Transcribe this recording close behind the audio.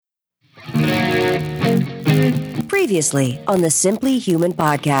Previously on the Simply Human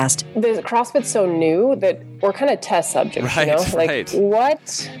podcast. The CrossFit's so new that we're kind of test subjects, right, you know? Like,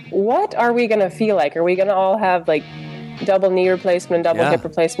 what are we going to feel like? Are we going to all have, like, double knee replacement and double hip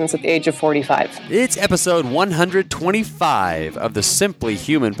replacements at the age of 45? It's episode 125 of the Simply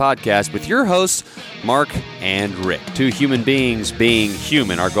Human podcast with your hosts, Mark and Rick. Two human beings being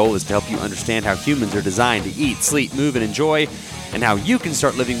human. Our goal is to help you understand how humans are designed to eat, sleep, move, and enjoy, and how you can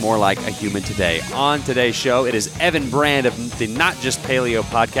start living more like a human today. On today's show, it is Evan Brand of the Not Just Paleo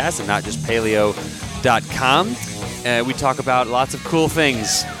podcast and NotJustPaleo.com. We talk about lots of cool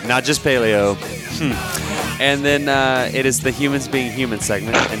things, not just paleo. And then it is the Humans Being Human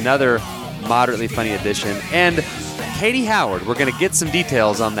segment, another moderately funny edition. And Katie Howard, we're going to get some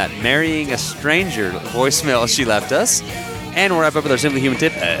details on that marrying a stranger voicemail she left us. And we'll wrap up with our Simply Human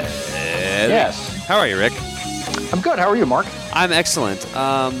tip. Yes. How are you, Rick? I'm good. How are you, Mark? I'm excellent. Do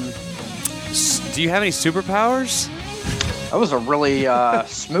you have any superpowers? That was a really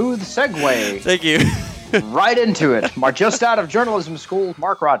smooth segue. Thank you. Right into it. Just out of journalism school,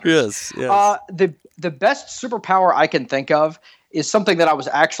 Mark Rogers. Yes. The best superpower I can think of is something that I was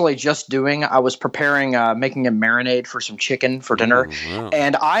actually just doing. I was preparing, making a marinade for some chicken for dinner,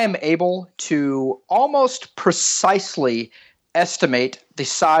 and I am able to almost precisely estimate the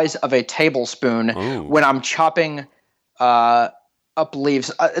size of a tablespoon when I'm chopping up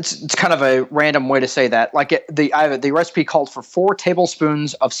leaves. It's kind of a random way to say that. Like the recipe called for 4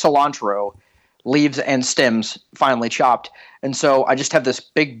 tablespoons of cilantro, leaves and stems finely chopped. And so I just have this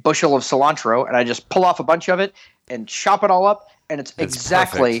big bushel of cilantro and I just pull off a bunch of it and chop it all up. And it's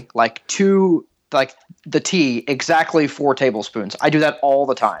exactly perfect. The tea, exactly 4 tablespoons. I do that all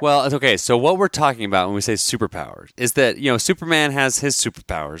the time. Well, it's okay. So what we're talking about when we say superpowers is that, Superman has his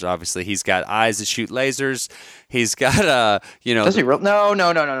superpowers. Obviously, he's got eyes that shoot lasers. He's got, Does he really?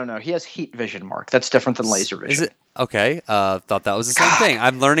 No. He has heat vision, Mark. That's different than laser vision. Is it? Okay. Thought that was the same thing.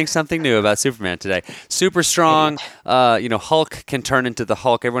 I'm learning something new about Superman today. Super strong. Hulk can turn into the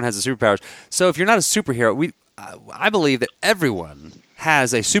Hulk. Everyone has the superpowers. So if you're not a superhero, I believe that everyone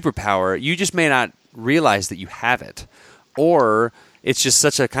has a superpower. You just may not realize that you have it, or it's just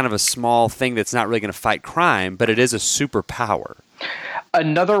such a kind of a small thing that's not really going to fight crime, but it is a superpower.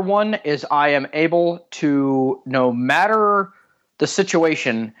 Another one is I am able to, no matter the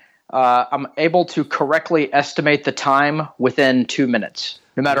situation, I'm able to correctly estimate the time within 2 minutes,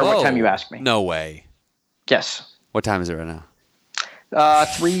 no matter what time you ask me. No way. Yes. What time is it right now?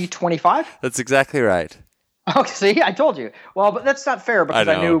 3:25. That's exactly right. Oh, see, I told you. Well, but that's not fair because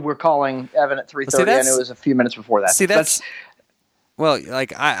I knew we're calling Evan at 3:30. I knew it was a few minutes before that. See, well,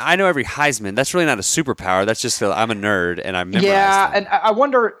 like I know every Heisman. That's really not a superpower. That's just I'm a nerd and I memorized them. And I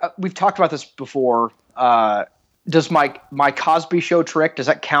wonder. We've talked about this before. Does my Cosby Show trick, does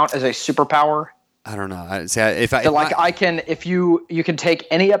that count as a superpower? I don't know. You can take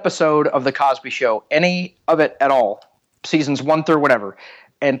any episode of the Cosby Show, any of it at all, seasons 1 through whatever,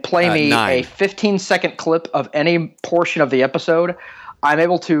 and play me 9. a 15-second clip of any portion of the episode. I'm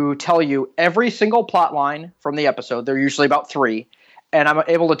able to tell you every single plot line from the episode. They're usually about 3, and I'm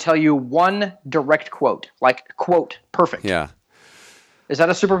able to tell you one direct quote, like quote perfect. Yeah. Is that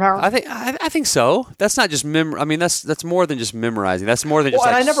a superpower? I think so. That's not just that's more than just memorizing. That's more than just.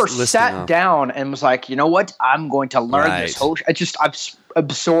 And I never sat down and was like, you know what? I'm going to learn this whole. I've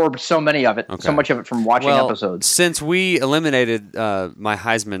absorbed so many of it, so much of it from watching episodes. Since we eliminated my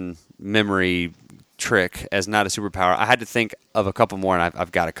Heisman memory trick as not a superpower, I had to think of a couple more, and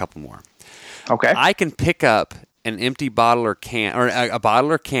I've got a couple more. Okay. I can pick up an empty bottle or can, or a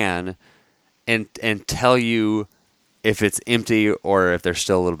bottle or can, and tell you if it's empty or if there's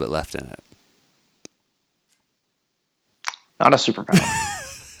still a little bit left in it. Not a superpower.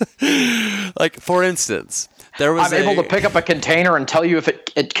 Like, for instance, I'm able to pick up a container and tell you if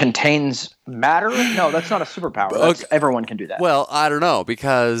it contains matter? No, that's not a superpower. Everyone can do that. Well, I don't know,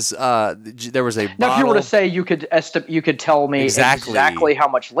 because there was a bottle. Now, if you were to say you could tell me exactly how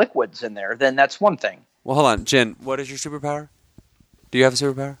much liquid's in there, then that's one thing. Well, hold on. Jen, what is your superpower? Do you have a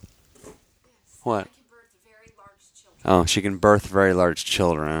superpower? Yes. What? Oh, she can birth very large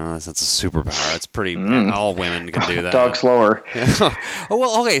children. That's a superpower. That's pretty. All women can do that. Dog slower. Oh,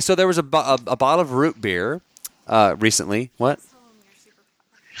 well, okay. So there was a bottle of root beer recently. What?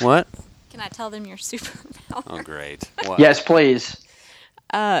 What? Can I tell them your superpower? Oh, great. What? Yes, please.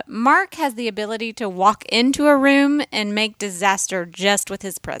 Mark has the ability to walk into a room and make disaster just with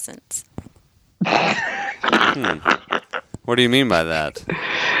his presence. What do you mean by that?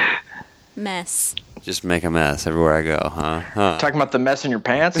 Mess. Just make a mess everywhere I go, huh? Talking about the mess in your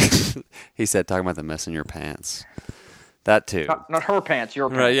pants? He said, talking about the mess in your pants. That too. Not her pants, your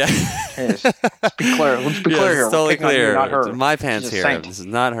pants. Right, yeah. Yes. Let's be clear. Let's be clear here. It's totally clear. You, not her. It's my pants She's a here. saint. This is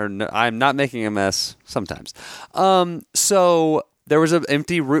not her. No, I'm not making a mess sometimes. So there was an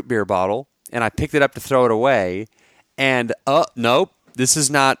empty root beer bottle, and I picked it up to throw it away, and nope. This is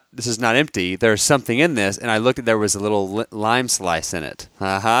not empty. There's something in this, and I looked at there was a little lime slice in it.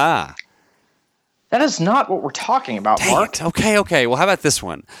 Aha. That is not what we're talking about, Dang Mark. it. Okay. Well, how about this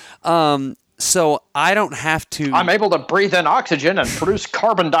one? So I don't have to. I'm able to breathe in oxygen and produce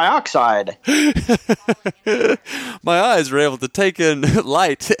carbon dioxide. My eyes were able to take in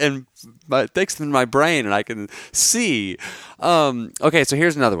light and takes them in my brain, and I can see. Okay, so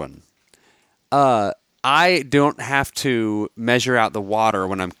here's another one. I don't have to measure out the water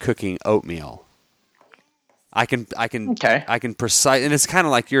when I'm cooking oatmeal. I can precise, and it's kind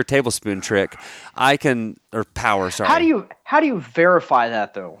of like your tablespoon trick. Or power. Sorry. How do you verify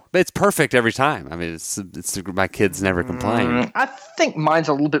that though? But it's perfect every time. I mean, it's my kids never complain. I think mine's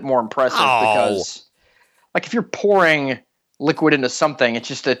a little bit more impressive because, like, if you're pouring liquid into something, it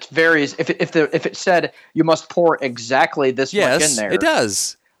varies. If it said you must pour exactly this much in there, it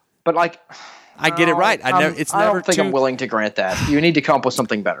does. But like, I get it right. I don't think I'm willing to grant that. You need to come up with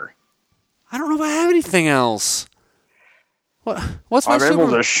something better. I don't know if I have anything else. What's my I'm able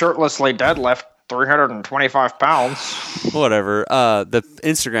to shirtlessly deadlift 325 pounds. Whatever. The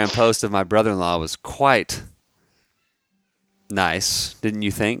Instagram post of my brother-in-law was quite nice, didn't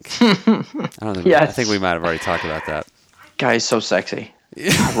you think? I don't know. Yes. I think we might have already talked about that. Guy's so sexy.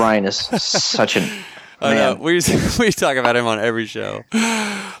 Ryan is such an man. We talk about him on every show.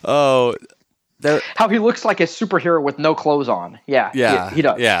 Oh. How he looks like a superhero with no clothes on. Yeah, he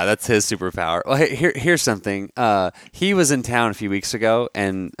does. Yeah, that's his superpower. Well, here's something. He was in town a few weeks ago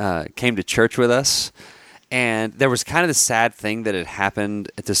and came to church with us. And there was kind of the sad thing that had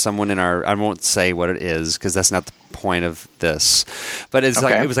happened to someone in our. I won't say what it is because that's not the point of this. But it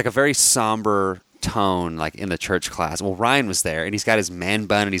was like a very somber tone, like in the church class. Well, Ryan was there, and he's got his man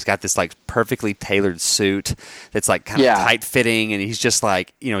bun, and he's got this like perfectly tailored suit that's like kind of tight fitting, and he's just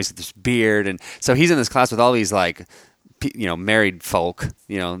like, he's got this beard, and so he's in this class with all these like, married folk,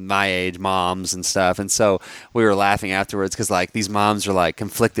 my age, moms and stuff, and so we were laughing afterwards because like these moms are like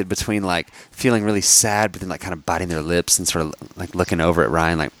conflicted between like feeling really sad, but then like kind of biting their lips and sort of like looking over at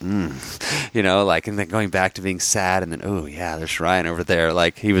Ryan like, like, and then going back to being sad, and then there's Ryan over there,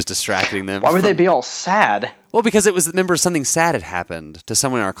 like he was distracting them. Why would they be all sad? Well, because it was, remember, something sad had happened to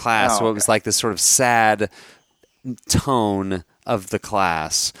someone in our class, so it was like this sort of sad tone of the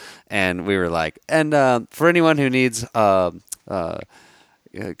class, and we were like, and for anyone who needs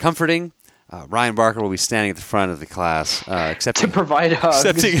comforting, Ryan Barker will be standing at the front of the class, accepting to provide hugs.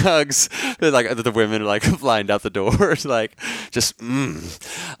 Accepting hugs. Like the women are like lined out the door, like just.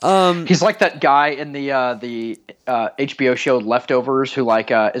 He's like that guy in the HBO show Leftovers, who like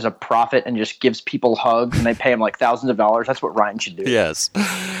is a prophet and just gives people hugs, and they pay him like thousands of dollars. That's what Ryan should do. Yes.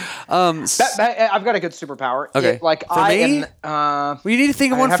 I've got a good superpower. Okay. You need to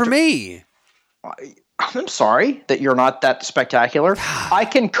think of one for me. I'm sorry that you're not that spectacular. I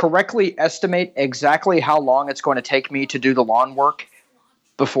can correctly estimate exactly how long it's going to take me to do the lawn work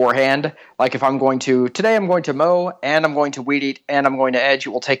beforehand. Like if I'm going to mow, and I'm going to weed eat, and I'm going to edge, it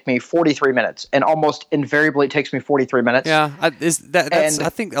will take me 43 minutes. And almost invariably it takes me 43 minutes. Yeah, I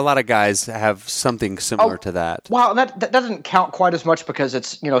think a lot of guys have something similar to that. Well, that doesn't count quite as much because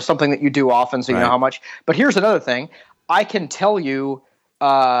it's something that you do often, so you know how much. But here's another thing. I can tell you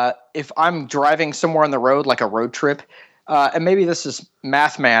if I'm driving somewhere on the road, like a road trip, and maybe this is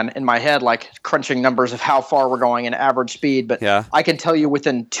math man in my head, like crunching numbers of how far we're going in average speed, but I can tell you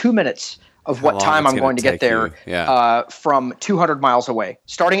within 2 minutes of what time I'm going to get there from 200 miles away.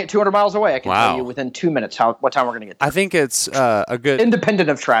 Starting at 200 miles away, I can tell you within 2 minutes what time we're going to get there. I think it's a good... Independent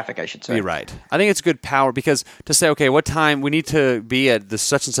of traffic, I should say. You're right. I think it's good power because to say, okay, what time we need to be at this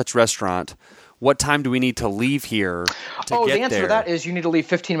such and such restaurant, what time do we need to leave here to get there? The answer to that is you need to leave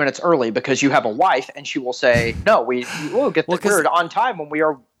 15 minutes early because you have a wife, and she will say, no, we will get there on time when we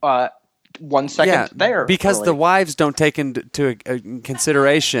are 1 second there. Because early. the wives don't take into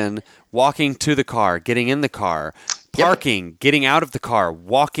consideration walking to the car, getting in the car, parking, getting out of the car,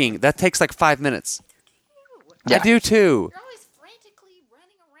 walking. That takes like 5 minutes. Yeah. I do too. You're always frantically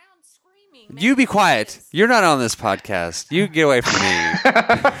running around screaming. You be quiet. You're not on this podcast. You get away from me.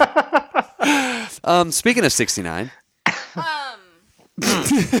 Speaking of 69.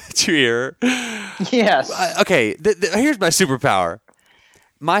 Did you hear? Yes. Okay, here's my superpower.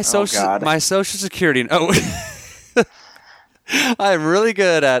 My social security. I am really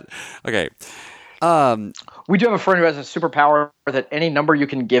good at. Okay, We do have a friend who has a superpower that any number you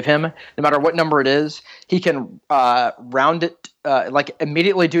can give him, no matter what number it is, he can round it, like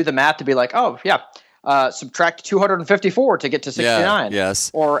immediately do the math to be like, oh, yeah, subtract 254 to get to 69. Yes.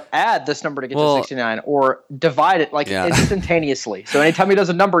 Or add this number to get to 69. Or divide it instantaneously. So anytime he does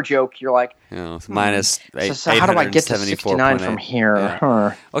a number joke, you're like, minus so how do I get to 69 from here? Yeah.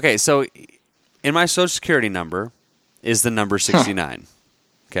 Huh. Okay, so in my Social Security number is the number 69.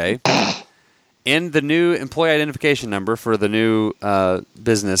 Okay. In the new employee identification number for the new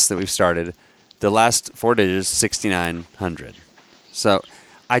business that we've started, the last 4 digits, 6,900. So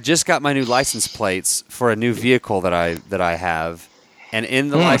I just got my new license plates for a new vehicle that I have, and in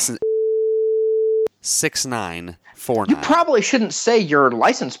the license, 6949. You probably shouldn't say your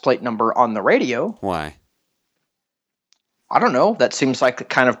license plate number on the radio. Why? I don't know. That seems like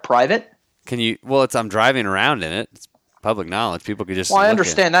kind of private. Can you? Well, I'm driving around in it. It's public knowledge. People could just. Well, I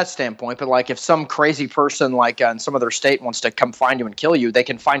understand that standpoint, but like if some crazy person like in some other state wants to come find you and kill you, they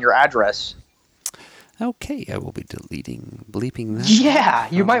can find your address. Okay, I will be bleeping that. Yeah,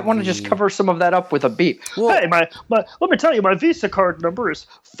 you might want to just cover some of that up with a beep. Well, hey, my let me tell you, my Visa card number is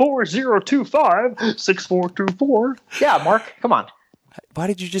 4025-6424. Yeah, Mark, come on. Why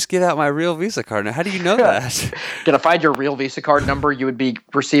did you just give out my real Visa card? Now, how do you know that? If I had your real Visa card number, you would be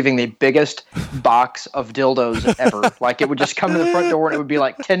receiving the biggest box of dildos ever. Like, it would just come to the front door, and it would be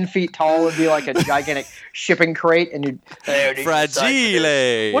like 10 feet tall. It would be like a gigantic shipping crate, and you'd...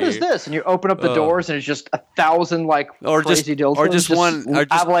 Fragile! What is this? And you open up the doors, and it's just 1,000, like, crazy dildos. Or just one...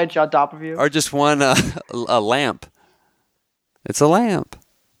 avalanche on top of you. Or just one, a lamp. It's a lamp.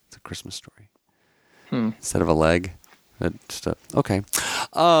 It's a Christmas story. Instead of a leg. Okay.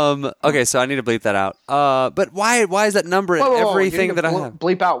 Okay, so I need to bleep that out. But why is that number in everything that I have?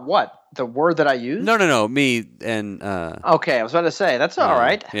 Bleep out what? The word that I use? No. Me and... Okay, I was about to say, that's all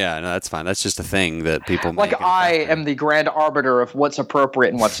right. Yeah, no, that's fine. That's just a thing that people make. Like I am the grand arbiter of what's appropriate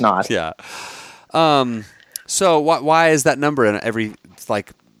and what's not. Yeah. So why is that number in every,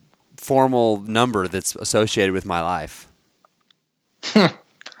 like, formal number that's associated with my life?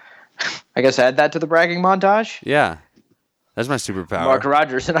 I guess add that to the bragging montage? Yeah. That's my superpower. Mark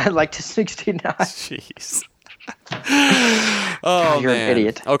Rogers, and I like to 69. Jeez. God, you're an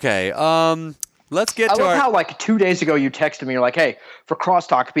idiot. Okay. Let's get to I love how, like, 2 days ago you texted me, you're like, hey, for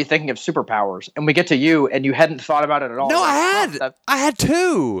Crosstalk, be thinking of superpowers. And we get to you, and you hadn't thought about it at all. No, like, I had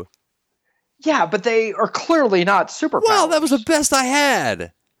two. Yeah, but they are clearly not superpowers. Well, that was the best I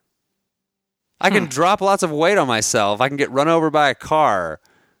had. I can drop lots of weight on myself. I can get run over by a car.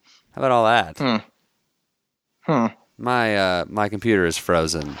 How about all that? My computer is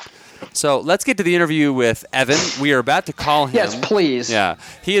frozen. So let's get to the interview with Evan. We are about to call him. Yes, please. Yeah,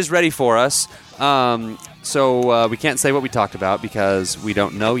 he is ready for us. So we can't say what we talked about because we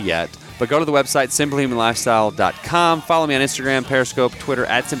don't know yet. But go to the website, simplyhumanlifestyle.com. Follow me on Instagram, Periscope, Twitter,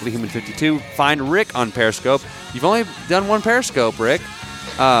 @simplyhuman52. Find Rick on Periscope. You've only done one Periscope, Rick.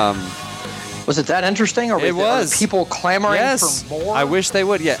 Was it that interesting? Or it was. People clamoring for more? I wish they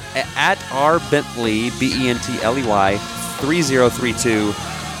would. Yeah, @rbentley, BENTLEY, 3032.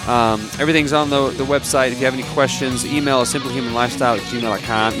 Everything's on the website. If you have any questions, email us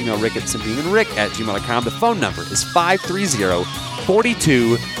simplyhumanlifestyle@gmail.com. Email Rick at simplyhumanrick@gmail.com. The phone number is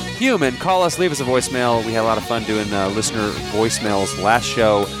 530-42-HUMAN. Call us, leave us a voicemail. We had a lot of fun doing listener voicemails last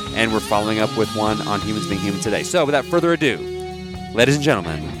show, and we're following up with one on Humans Being Human today. So without further ado, ladies and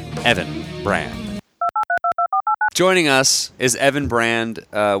gentlemen, Evan Brand. Joining us is Evan Brand.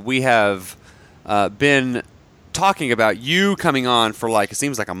 We have been talking about you coming on for it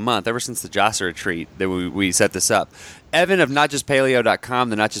seems like a month, ever since the JASA retreat that we set this up. Evan of NotJustPaleo.com,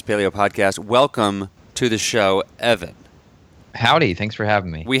 the Not Just Paleo podcast. Welcome to the show, Evan. Howdy, thanks for having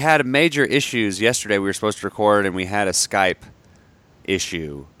me. We had major issues yesterday. We were supposed to record, and we had a Skype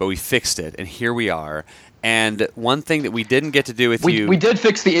issue, but we fixed it, and here we are. And one thing that we didn't get to do with you... We did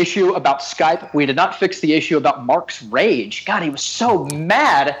fix the issue about Skype. We did not fix the issue about Mark's rage. God, he was so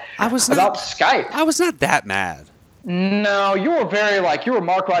mad about Skype. I was not that mad. No, you were very you were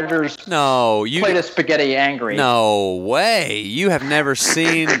Mark Rogers. No, you plate of spaghetti angry. No way. You have never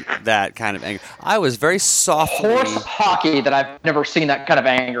seen that kind of anger. I was very softly... Horse hockey that I've never seen that kind of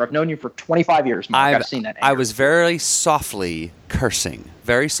anger. I've known you for 25 years, Mark. I've seen that anger. I was very softly cursing.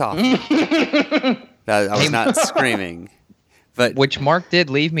 Very softly. I was not screaming. But which Mark did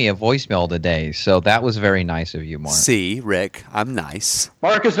leave me a voicemail today, so that was very nice of you, Mark. See, Rick, I'm nice.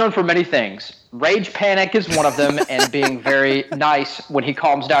 Mark is known for many things. Rage panic is one of them, and being very nice when he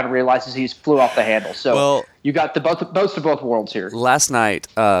calms down and realizes he's flew off the handle. So you got the most of both worlds here. Last night,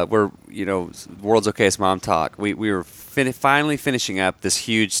 World's Okayest Mom Talk. We were finally finishing up this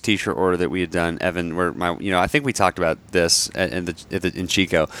huge T-shirt order that we had done, Evan. I think we talked about this in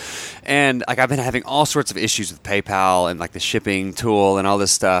Chico, and like I've been having all sorts of issues with PayPal and like the shipping tool and all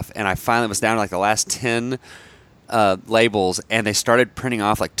this stuff, and I finally was down to like the last 10 labels, and they started printing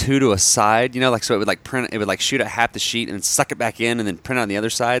off like 2 to a side, so it would like print, it would like shoot at half the sheet and then suck it back in and then print on the other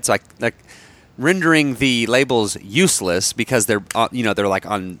side. So like rendering the labels useless because they're they're like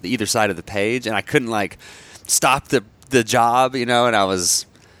on either side of the page, and I couldn't like stop the job, and I was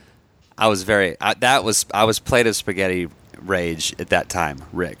plate of spaghetti rage at that time,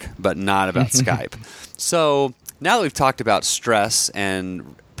 Rick, but not about Skype. So now that we've talked about stress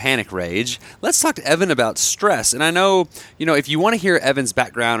and panic rage, let's talk to Evan about stress. And I know, if you want to hear Evan's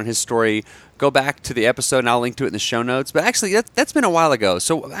background and his story, go back to the episode and I'll link to it in the show notes. But actually, that's been a while ago.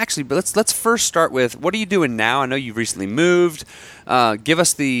 So actually, let's first start with, what are you doing now? I know you've recently moved. Give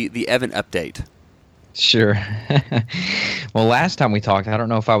us the Evan update. Sure. Well, last time we talked, I don't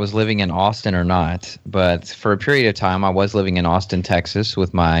know if I was living in Austin or not, but for a period of time, I was living in Austin, Texas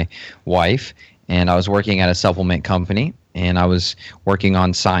with my wife, and I was working at a supplement company. And I was working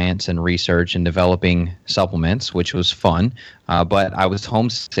on science and research and developing supplements, which was fun. But I was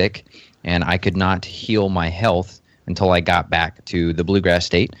homesick, and I could not heal my health until I got back to the Bluegrass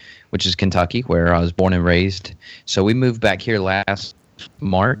State, which is Kentucky, where I was born and raised. So we moved back here last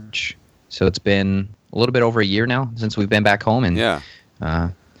March. So it's been a little bit over a year now since we've been back home.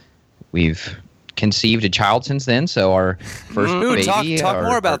 And we've conceived a child since then. So our first baby. Talk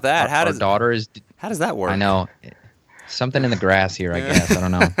more about that. How does that work? I know. Something in the grass here, I guess. I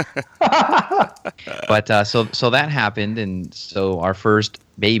don't know. But so that happened, and so our first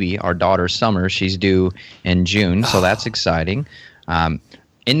baby, our daughter Summer, she's due in June, so that's exciting.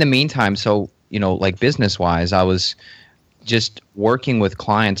 In the meantime, so like business-wise, I was just working with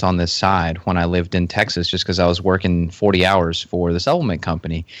clients on this side when I lived in Texas, just because I was working 40 hours for the supplement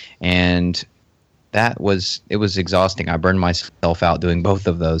company, and it was exhausting. I burned myself out doing both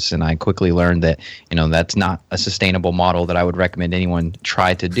of those, and I quickly learned that that's not a sustainable model that I would recommend anyone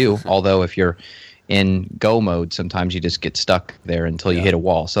try to do. Although if you're in go mode, sometimes you just get stuck there until you hit a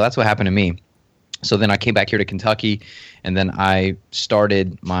wall. So that's what happened to me. So then I came back here to Kentucky, and then I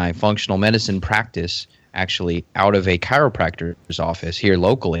started my functional medicine practice actually out of a chiropractor's office here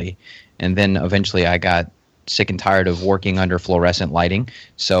locally, and then eventually I got sick and tired of working under fluorescent lighting,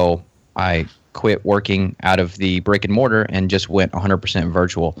 so I quit working out of the brick and mortar and just went 100%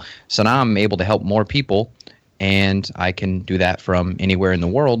 virtual. So now I'm able to help more people, and I can do that from anywhere in the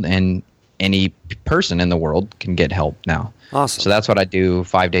world, and any person in the world can get help now. Awesome. So that's what I do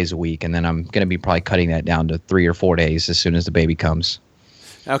 5 days a week, and then I'm going to be probably cutting that down to 3 or 4 days as soon as the baby comes.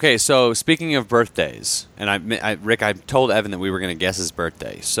 Okay, so speaking of birthdays, and Rick, I told Evan that we were going to guess his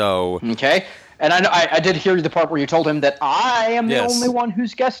birthday. So okay, and I did hear the part where you told him that I am the only one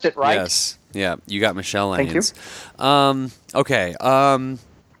who's guessed it, right? Yes. Yeah, you got Michelle Thank Onions. you. Okay.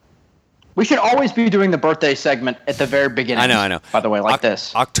 We should always be doing the birthday segment at the very beginning. I know. By the way, like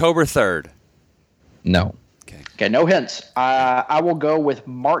this. October 3rd. No. Okay, no hints. I will go with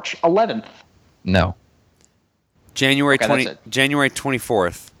March 11th. No. January Okay, January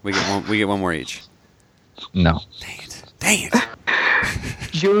 24th. We get one more each. No. Dang it.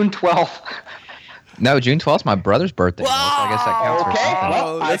 June 12th. No, June 12th is my brother's birthday. So I guess that counts for something.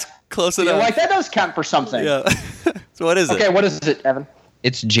 Well, that's close feel enough. like that does count for something. Yeah. So what is it? Okay, what is it, Evan?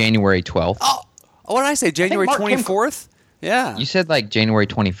 It's January 12th. Oh, what did I say? January Mark 24th? Yeah. You said like January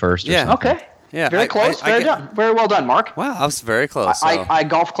 21st or something. Okay. Yeah. Very close. Very well done, Mark. Wow, I was very close. I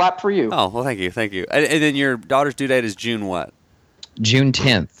golf clap for you. Oh, well, thank you. And then your daughter's due date is June what? June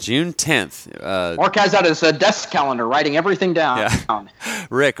 10th. June 10th. Mark has that as a desk calendar, writing everything down. Yeah.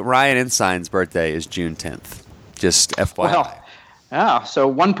 Rick, Ryan Ensign's birthday is June 10th. Just FYI. Well, yeah, so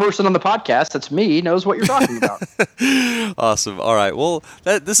one person on the podcast, that's me, knows what you're talking about. Awesome. All right. Well,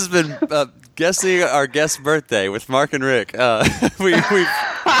 this has been guessing our guest's birthday with Mark and Rick.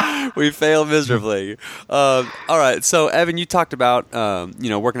 We failed miserably. All right. So, Evan, you talked about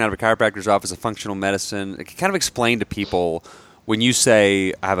working out of a chiropractor's office of functional medicine. Kind of explain to people, when you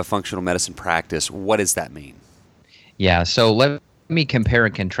say I have a functional medicine practice, what does that mean? Yeah. So let me compare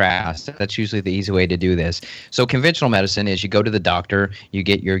and contrast. That's usually the easy way to do this. So conventional medicine is you go to the doctor, you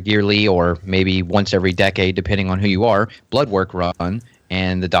get your yearly or maybe once every decade, depending on who you are, blood work run,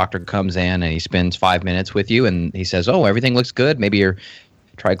 and the doctor comes in and he spends 5 minutes with you and he says, oh, everything looks good. Maybe your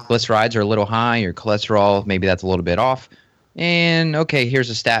triglycerides are a little high, your cholesterol, maybe that's a little bit off. And okay, here's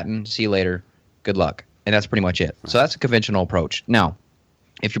a statin. See you later. good luck. And that's pretty much it. So that's a conventional approach. Now,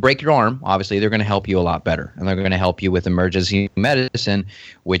 if you break your arm, obviously they're going to help you a lot better. And they're going to help you with emergency medicine,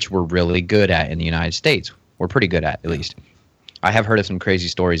 which we're really good at in the United States. We're pretty good at least. I have heard of some crazy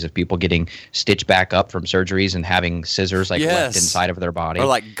stories of people getting stitched back up from surgeries and having scissors left inside of their body. Or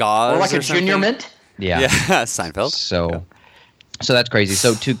like gauze Or like a something. junior mint. Yeah. Seinfeld. So that's crazy.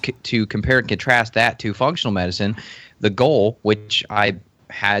 So to compare and contrast that to functional medicine, the goal, which I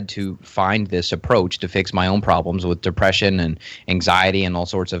had to find this approach to fix my own problems with depression and anxiety and all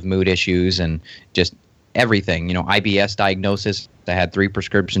sorts of mood issues and just everything, IBS diagnosis. I had 3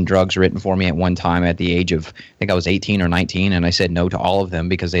 prescription drugs written for me at one time at the age of, I think I was 18 or 19, and I said no to all of them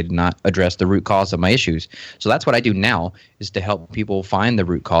because they did not address the root cause of my issues. So that's what I do now, is to help people find the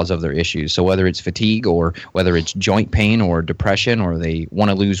root cause of their issues. So whether it's fatigue or whether it's joint pain or depression, or they want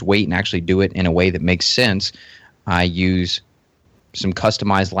to lose weight and actually do it in a way that makes sense, I use some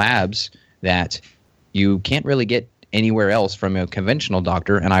customized labs that you can't really get anywhere else from a conventional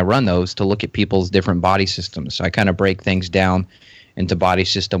doctor, and I run those to look at people's different body systems. So I kind of break things down into body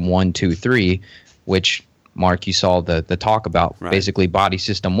system 1, 2, 3, which, Mark, you saw the talk about. Right. Basically body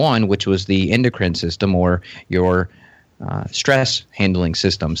system 1, which was the endocrine system, or your stress handling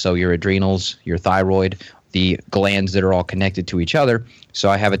system. So your adrenals, your thyroid, the glands that are all connected to each other. So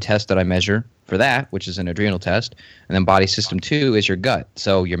I have a test that I measure for that, which is an adrenal test. And then body system 2 is your gut.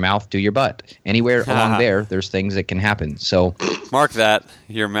 So your mouth to your butt. Anywhere along there's things that can happen. So Mark that.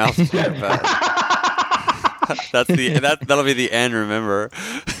 Your mouth. That'll be the end. Remember.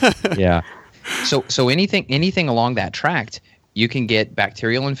 yeah. So anything along that tract, you can get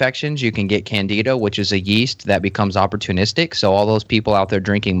bacterial infections. You can get candida, which is a yeast that becomes opportunistic. So all those people out there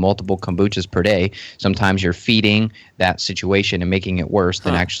drinking multiple kombuchas per day, sometimes you're feeding that situation and making it worse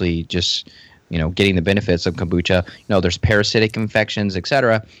than actually just getting the benefits of kombucha. There's parasitic infections,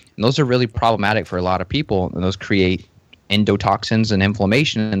 etc. And those are really problematic for a lot of people, and those create endotoxins and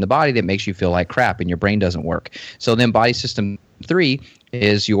inflammation in the body that makes you feel like crap and your brain doesn't work. So then body system 3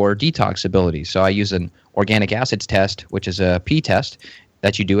 is your detox ability. So I use an organic acids test, which is a pee test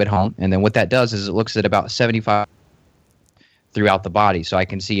that you do at home. And then what that does is it looks at about 75 throughout the body. So I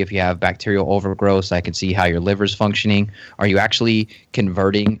can see if you have bacterial overgrowth. I can see how your liver's functioning. Are you actually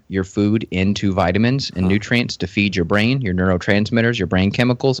converting your food into vitamins and nutrients to feed your brain, your neurotransmitters, your brain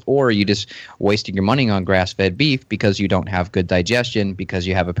chemicals? Or are you just wasting your money on grass-fed beef because you don't have good digestion because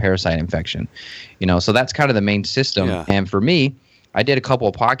you have a parasite infection? So that's kind of the main system. Yeah. And for me, I did a couple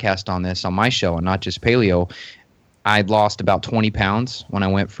of podcasts on this on my show, and not just paleo. I'd lost about 20 pounds when I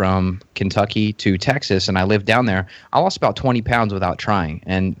went from Kentucky to Texas, and I lived down there. I lost about 20 pounds without trying.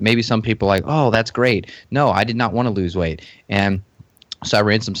 And maybe some people are like, oh, that's great. No, I did not want to lose weight. And so I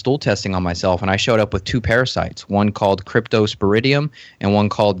ran some stool testing on myself, and I showed up with 2 parasites, one called Cryptosporidium and one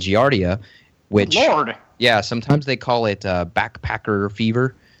called Giardia, which, Lord. Yeah, sometimes they call it backpacker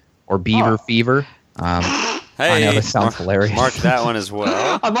fever or beaver fever. Hey, I know, that sounds hilarious. Mark that one as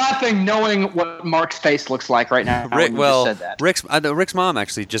well. I'm laughing knowing what Mark's face looks like right now. When you just said that. Rick's mom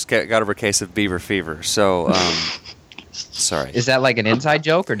actually just got over a case of beaver fever. So, sorry. Is that like an inside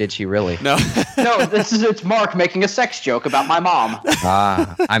joke, or did she really? No. No, it's Mark making a sex joke about my mom.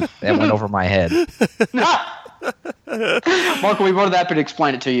 That went over my head. Mark, we wrote that up and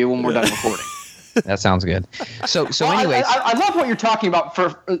explain it to you when we're done recording. That sounds good. So anyways. I love what you're talking about,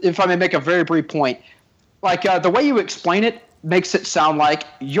 if I may make a very brief point. Like the way you explain it makes it sound like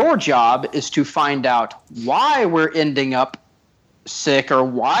your job is to find out why we're ending up sick or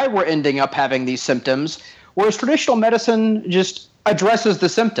why we're ending up having these symptoms, whereas traditional medicine just addresses the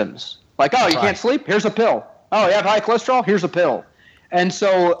symptoms. Like, oh, you can't sleep? Here's a pill. Oh, you have high cholesterol? Here's a pill. And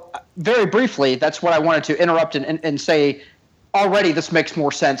so very briefly, that's what I wanted to interrupt and say, already this makes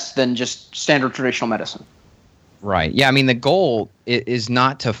more sense than just standard traditional medicine. Right. Yeah, I mean, the goal is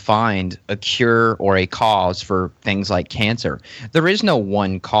not to find a cure or a cause for things like cancer. There is no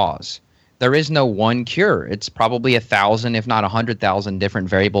one cause. There is no one cure. It's probably 1,000, if not 100,000 different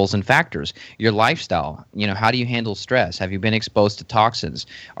variables and factors. Your lifestyle, how do you handle stress? Have you been exposed to toxins?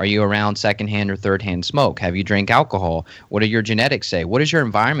 Are you around secondhand or thirdhand smoke? Have you drank alcohol? What do your genetics say? What does your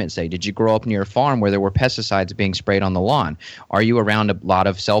environment say? Did you grow up near a farm where there were pesticides being sprayed on the lawn? Are you around a lot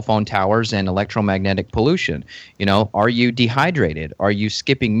of cell phone towers and electromagnetic pollution? Are you dehydrated? Are you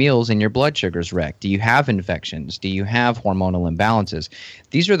skipping meals and your blood sugar's wrecked? Do you have infections? Do you have hormonal imbalances?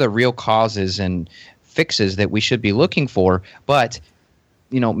 These are the real causes and fixes that we should be looking for. But,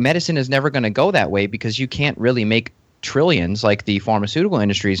 medicine is never going to go that way because you can't really make trillions like the pharmaceutical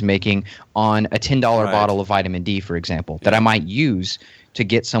industry is making on a $10 bottle of vitamin D, for example, that I might use to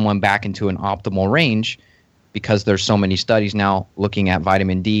get someone back into an optimal range. because there's so many studies now looking at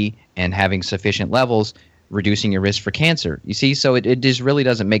vitamin D and having sufficient levels, reducing your risk for cancer. You see, so it just really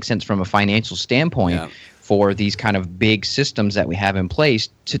doesn't make sense from a financial standpoint for these kind of big systems that we have in place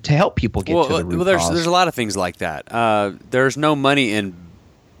to help people get to the root cause. There's a lot of things like that. There's no money in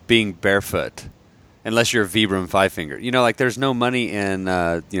being barefoot unless you're Vibram Five Finger. Like there's no money in,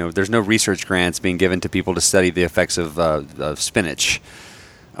 there's no research grants being given to people to study the effects of spinach.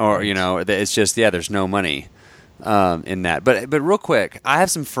 Or, it's just, there's no money in that. But real quick, I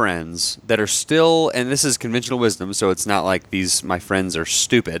have some friends that are still, and this is conventional wisdom, so it's not like my friends are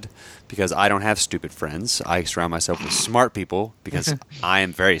stupid, because I don't have stupid friends. I surround myself with smart people because I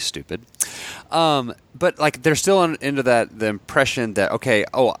am very stupid. But like they're still into the impression that,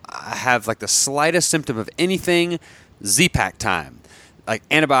 I have like the slightest symptom of anything, Z-Pack time. Like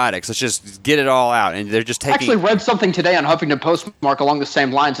antibiotics, let's just get it all out, and they're just taking. I actually read something today on Huffington Post, Mark, along the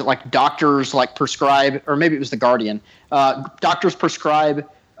same lines that like doctors like prescribe, or maybe it was the Guardian. Doctors prescribe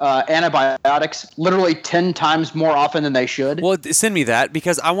antibiotics literally 10 times more often than they should. Well, send me that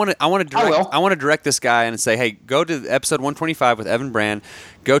because I want to direct this guy and say, hey, go to episode 125 with Evan Brand,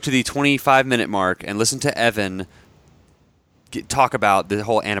 go to the 25-minute mark, and listen to Evan talk about the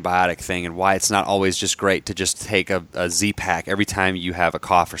whole antibiotic thing and why it's not always just great to just take a Z-Pack every time you have a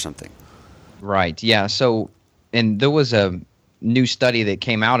cough or something. Right. Yeah. So, and there was a new study that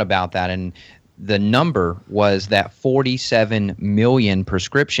came out about that, and the number was that 47 million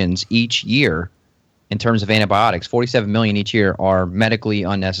prescriptions each year in terms of antibiotics, 47 million each year, are medically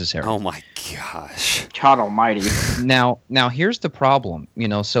unnecessary. Oh my gosh. God almighty. Now here's the problem,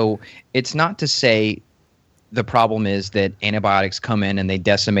 so it's not to say the problem is that antibiotics come in and they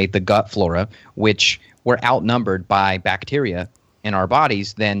decimate the gut flora, which we're outnumbered by bacteria in our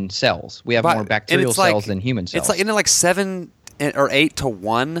bodies than cells. We have more bacterial cells than human cells. It's like, isn't it like 7 or 8 to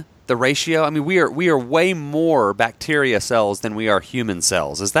 1, the ratio? I mean, we are way more bacteria cells than we are human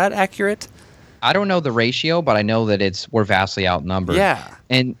cells. Is that accurate? I don't know the ratio, but I know that we're vastly outnumbered. Yeah.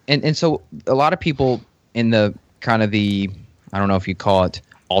 And so a lot of people in the kind of I don't know if you call it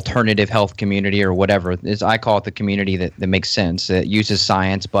alternative health community or whatever, I call it the community that makes sense, that uses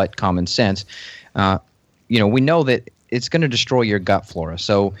science but common sense. We know that it's going to destroy your gut flora.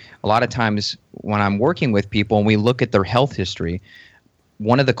 So a lot of times when I'm working with people and we look at their health history,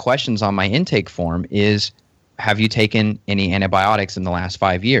 one of the questions on my intake form is, have you taken any antibiotics in the last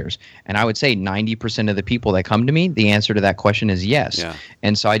 5 years? And I would say 90% of the people that come to me, the answer to that question is yes. Yeah.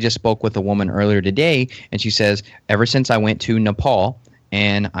 And so I just spoke with a woman earlier today, and she says, ever since I went to Nepal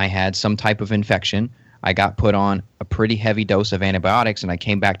and I had some type of infection, I got put on a pretty heavy dose of antibiotics, and I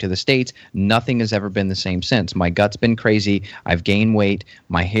came back to the States. Nothing has ever been the same since. My gut's been crazy. I've gained weight.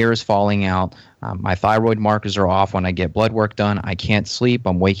 My hair is falling out. My thyroid markers are off when I get blood work done. I can't sleep.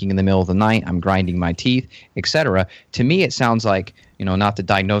 I'm waking in the middle of the night. I'm grinding my teeth, etc. To me, it sounds like, not to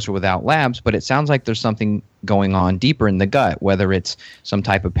diagnose her without labs, but it sounds like there's something going on deeper in the gut, whether it's some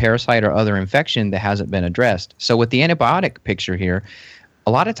type of parasite or other infection that hasn't been addressed. So with the antibiotic picture here,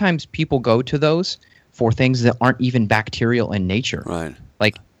 a lot of times people go to those for things that aren't even bacterial in nature. Right.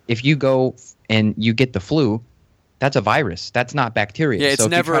 Like if you go and you get the flu, that's a virus. That's not bacteria. Yeah, so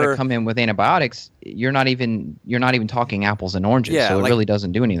if you try to come in with antibiotics, you're not even talking apples and oranges. Yeah, so it really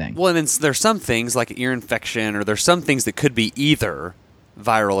doesn't do anything. Well, and then there's some things like ear infection, or there's some things that could be either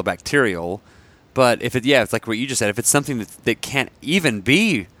viral or bacterial. But if it's like what you just said, if it's something that can't even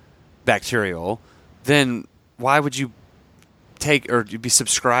be bacterial, then why would you take or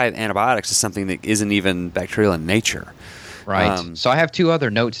subscribe antibiotics to something that isn't even bacterial in nature? Right. So I have two other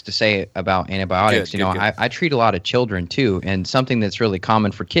notes to say about antibiotics. Good. I treat a lot of children too, and something that's really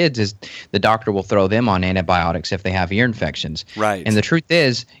common for kids is the doctor will throw them on antibiotics if they have ear infections. Right. And the truth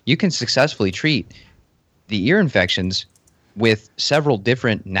is, you can successfully treat the ear infections with several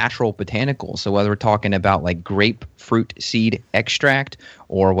different natural botanicals. So whether we're talking about like grapefruit seed extract,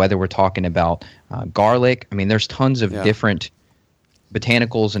 or whether we're talking about garlic, I mean, there's tons of different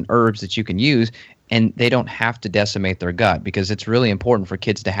botanicals and herbs that you can use, and they don't have to decimate their gut, because it's really important for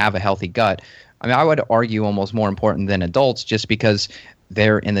kids to have a healthy gut. I mean, I would argue almost more important than adults, just because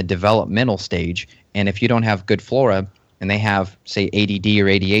they're in the developmental stage. And if you don't have good flora and they have, say, ADD or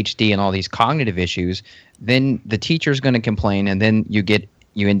ADHD and all these cognitive issues, then the teacher's going to complain, and then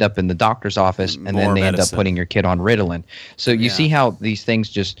you end up in the doctor's office, and then they end up putting your kid on Ritalin. So you see how these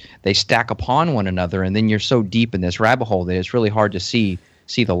things they stack upon one another, and then you're so deep in this rabbit hole that it's really hard to see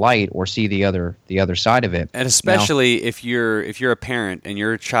the light or see the other side of it. And especially if you're a parent and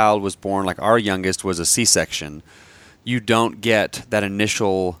your child was born, like our youngest was a C-section, you don't get that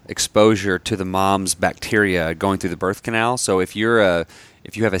initial exposure to the mom's bacteria going through the birth canal. So if you're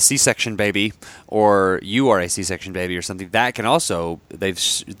if you have a C-section baby or you are a C-section baby or something, that can also they've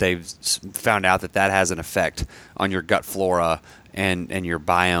found out that has an effect on your gut flora and your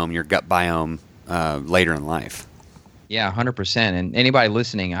biome, your gut biome later in life. Yeah, 100%. And anybody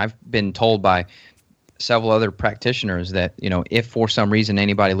listening, I've been told by several other practitioners that, if for some reason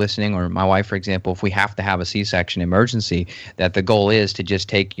anybody listening, or my wife, for example, if we have to have a C-section emergency, that the goal is to just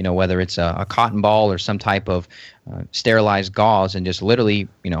take, whether it's a cotton ball or some type of sterilized gauze and just literally,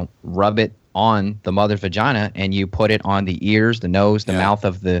 rub it on the mother's vagina, and you put it on the ears, the nose, the mouth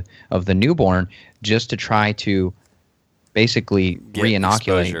of the newborn, just to try to basically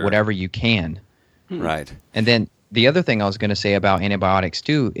re-inoculate whatever you can. Right. And then the other thing I was going to say about antibiotics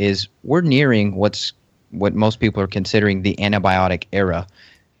too is we're nearing what most people are considering the antibiotic era,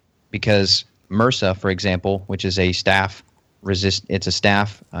 because MRSA, for example, which is a staph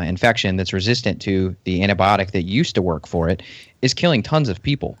infection that's resistant to the antibiotic that used to work for it, is killing tons of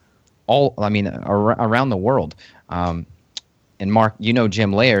people, around the world. And Mark,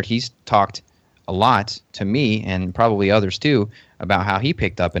 Jim Laird, he's talked a lot to me and probably others too about how he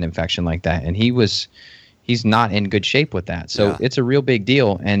picked up an infection like that, and he's not in good shape with that. So It's a real big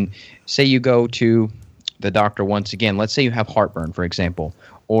deal. And say you go to the doctor once again, let's say you have heartburn, for example,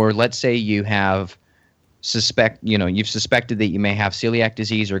 or let's say you have you've suspected that you may have celiac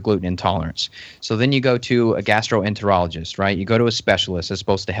disease or gluten intolerance. So then you go to a gastroenterologist, right? You go to a specialist that's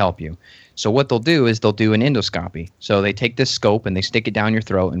supposed to help you. So what they'll do is they'll do an endoscopy. So they take this scope and they stick it down your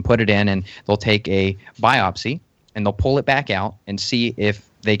throat and put it in, and they'll take a biopsy and they'll pull it back out and see if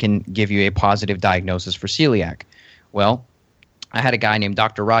they can give you a positive diagnosis for celiac. Well, I had a guy named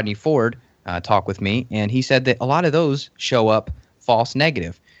Dr. Rodney Ford talk with me, and he said that a lot of those show up false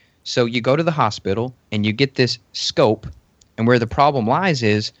negative. So you go to the hospital and you get this scope, and where the problem lies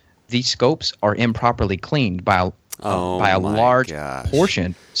is these scopes are improperly cleaned by a large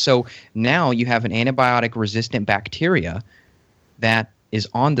portion. So now you have an antibiotic-resistant bacteria that is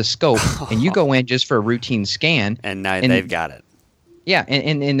on the scope, and you go in just for a routine scan. And now they've got it. Yeah,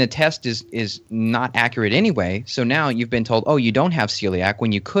 and the test is not accurate anyway. So now you've been told, you don't have celiac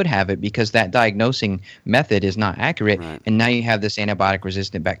when you could have it because that diagnosing method is not accurate. Right. And now you have this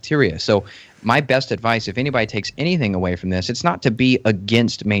antibiotic-resistant bacteria. So my best advice, if anybody takes anything away from this, it's not to be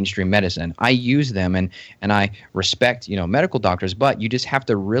against mainstream medicine. I use them and I respect, medical doctors, but you just have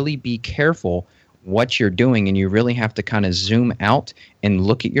to really be careful what you're doing, and you really have to kind of zoom out and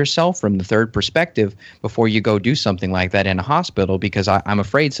look at yourself from the third perspective before you go do something like that in a hospital, because I'm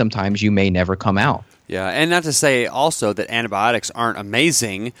afraid sometimes you may never come out. Yeah, and not to say also that antibiotics aren't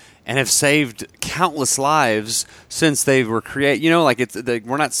amazing and have saved countless lives since they were created.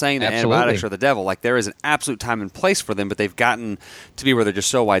 We're not saying that antibiotics are the devil. Like, there is an absolute time and place for them, but they've gotten to be where they're just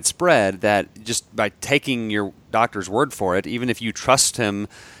so widespread that just by taking your doctor's word for it, even if you trust him,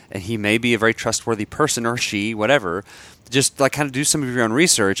 and he may be a very trustworthy person, or she, whatever, just kind of do some of your own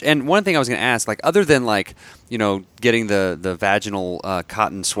research. And one thing I was going to ask, other than getting the vaginal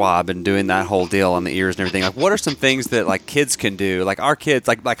cotton swab and doing that whole deal on the ears and everything, what are some things that kids can do? Our kids,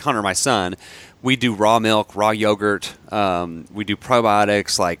 like Hunter, my son, we do raw milk, raw yogurt, we do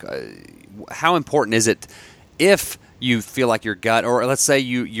probiotics. How important is it if you feel like your gut, or let's say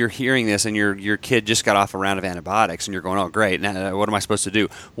you're hearing this and your kid just got off a round of antibiotics and you're going, oh great, now what am I supposed to do?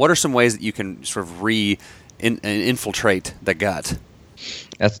 What are some ways that you can sort of infiltrate the gut?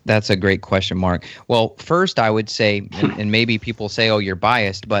 That's a great question, Mark. Well, first I would say, and maybe people say, oh, you're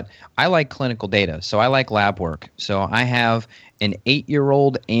biased, but I like clinical data. So I like lab work. So I have an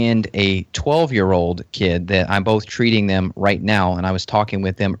 8-year-old and a 12-year-old kid that I'm both treating them right now, and I was talking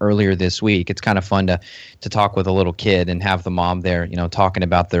with them earlier this week. It's kind of fun to talk with a little kid and have the mom there, talking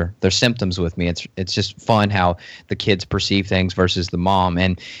about their symptoms with me. It's just fun how the kids perceive things versus the mom.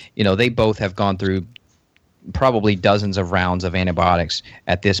 And, they both have gone through probably dozens of rounds of antibiotics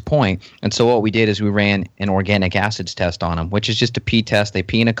at this point. And so what we did is we ran an organic acids test on them, which is just a pee test. They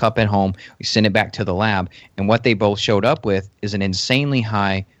pee in a cup at home. We send it back to the lab. And what they both showed up with is an insanely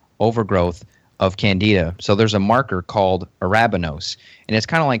high overgrowth of Candida. So there's a marker called arabinose. And it's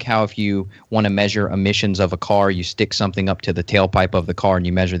kind of like how if you want to measure emissions of a car, you stick something up to the tailpipe of the car and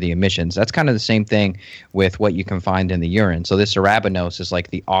you measure the emissions. That's kind of the same thing with what you can find in the urine. So this arabinose is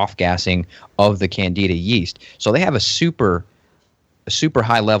like the off-gassing of the Candida yeast. So they have a super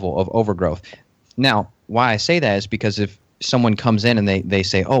high level of overgrowth. Now, why I say that is because if someone comes in and they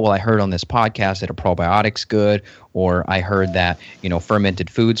say, oh, well, I heard on this podcast that a probiotic's good, or I heard that, fermented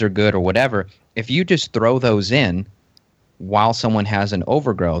foods are good, or whatever. If you just throw those in while someone has an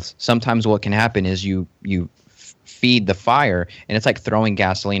overgrowth, sometimes what can happen is you feed the fire, and it's like throwing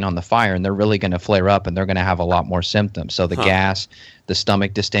gasoline on the fire, and they're really going to flare up, and they're going to have a lot more symptoms. So the gas, the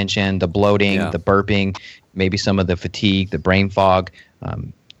stomach distension, the bloating, the burping, maybe some of the fatigue, the brain fog.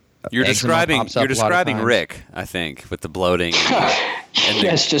 You're describing Rick, I think, with the bloating. And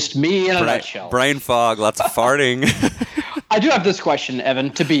Yes, just me in a nutshell. Brain fog, lots of farting. I do have this question,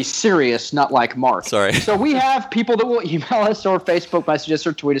 Evan, to be serious, not like Mark. Sorry. So we have people that will email us or Facebook message us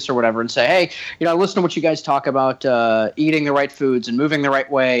or tweet us or whatever and say, hey, listen to what you guys talk about eating the right foods and moving the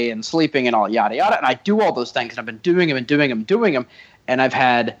right way and sleeping and all, yada, yada. And I do all those things, and I've been doing them, and I've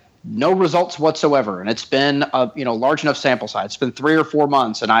had no results whatsoever. And it's been a large enough sample size. It's been 3 or 4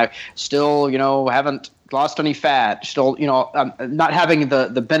 months, and I still, haven't lost any fat. Still, I'm not having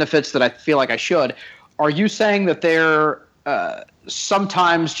the benefits that I feel like I should. Are you saying that they're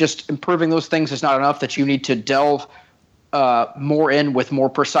sometimes just improving those things is not enough, that you need to delve more in with more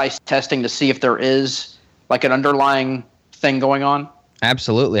precise testing to see if there is like an underlying thing going on?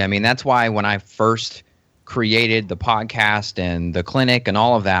 Absolutely. I mean, that's why when I first created the podcast and the clinic and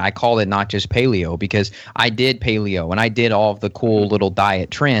all of that, I called it Not Just Paleo, because I did paleo and I did all of the cool little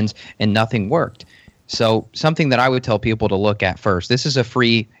diet trends and nothing worked. So something that I would tell people to look at first, this is a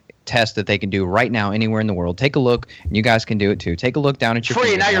free test that they can do right now anywhere in the world. Take a look, and you guys can do it too. Take a look down at your free.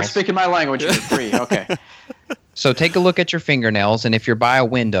 fingernails. Now you're speaking my language. It's free. Okay. So take a look at your fingernails, and if you're by a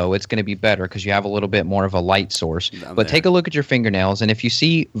window, it's going to be better because you have a little bit more of a light source. But take a look at your fingernails, and if you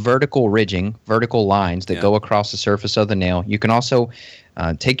see vertical ridging, vertical lines that go across the surface of the nail, you can also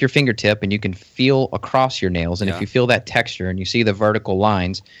take your fingertip and you can feel across your nails. And if you feel that texture and you see the vertical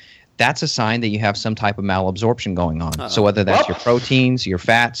lines, that's a sign that you have some type of malabsorption going on. So whether that's your proteins, your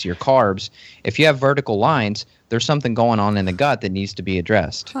fats, your carbs, if you have vertical lines, there's something going on in the gut that needs to be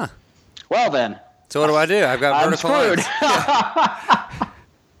addressed. Well then. So what do I do? I've got vertical lines.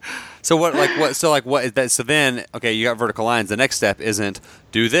 So then, okay, you got vertical lines. The next step isn't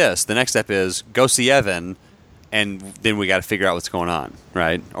do this. The next step is go see Evan, and then we got to figure out what's going on,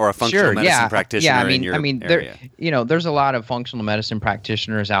 right? Or a functional medicine practitioner in your area. There's a lot of functional medicine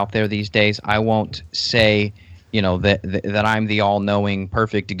practitioners out there these days. I won't say, that I'm the all-knowing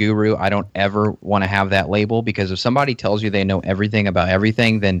perfect guru. I don't ever want to have that label, because if somebody tells you they know everything about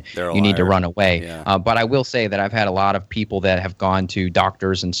everything, then you need to run away. Yeah. But I will say that I've had a lot of people that have gone to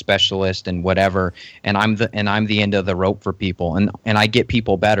doctors and specialists and whatever, and I'm the end of the rope for people, and I get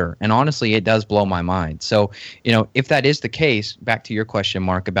people better. And honestly, it does blow my mind. So, if that is the case, back to your question,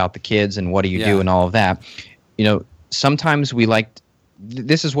 Mark, about the kids and what do you do and all of that, sometimes we like.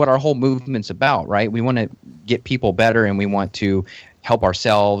 This is what our whole movement's about, right? We want to get people better, and we want to help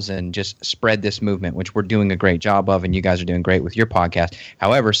ourselves and just spread this movement, which we're doing a great job of, and you guys are doing great with your podcast.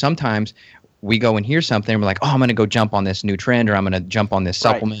 However, sometimes we go and hear something, and we're like, oh, I'm going to go jump on this new trend, or I'm going to jump on this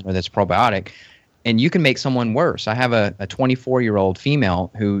supplement or this probiotic, and you can make someone worse. I have a 24-year-old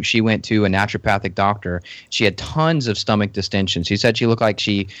female who she went to a naturopathic doctor. She had tons of stomach distension. She said she looked like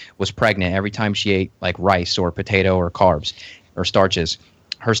she was pregnant every time she ate like rice or potato or carbs or starches.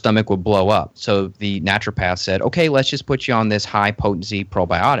 Her stomach would blow up. So the naturopath said, okay, let's just put you on this high potency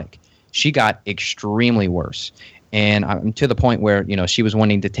probiotic. She got extremely worse. And to the point where, she was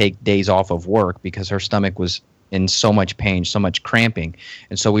wanting to take days off of work because her stomach was in so much pain, so much cramping.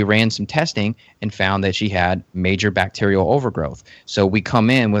 And so we ran some testing and found that she had major bacterial overgrowth. So we come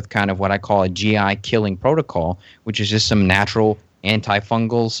in with kind of what I call a GI killing protocol, which is just some natural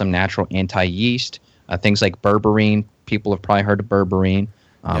antifungals, some natural anti-yeast, things like berberine. People have probably heard of berberine,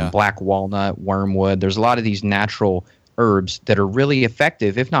 black walnut, wormwood. There's a lot of these natural herbs that are really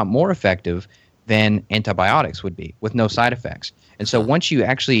effective, if not more effective, than antibiotics would be, with no side effects. And so once you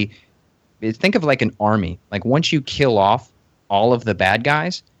actually think of like an army, like once you kill off all of the bad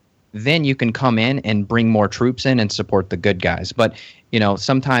guys, then you can come in and bring more troops in and support the good guys. But,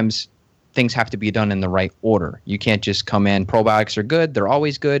 sometimes things have to be done in the right order. You can't just come in, probiotics are good, they're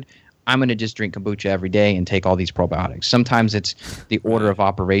always good. I'm going to just drink kombucha every day and take all these probiotics. Sometimes it's the order of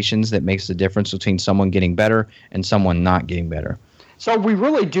operations that makes the difference between someone getting better and someone not getting better. So we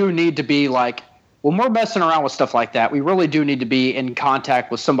really do need to be like, when we're messing around with stuff like that, we really do need to be in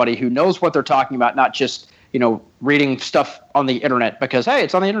contact with somebody who knows what they're talking about, not just, reading stuff on the internet because, hey,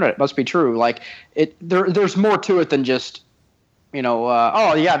 it's on the internet, it must be true. Like there's more to it than just,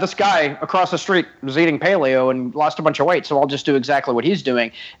 this guy across the street was eating paleo and lost a bunch of weight, so I'll just do exactly what he's doing,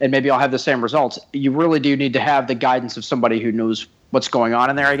 and maybe I'll have the same results. You really do need to have the guidance of somebody who knows what's going on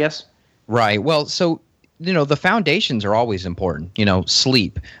in there, I guess. Right. Well, so, the foundations are always important.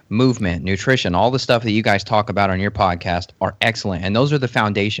 Sleep, movement, nutrition, all the stuff that you guys talk about on your podcast are excellent, and those are the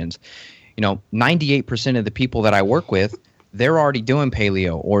foundations. 98% of the people that I work with, they're already doing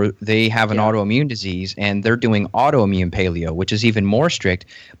paleo, or they have an autoimmune disease and they're doing autoimmune paleo, which is even more strict,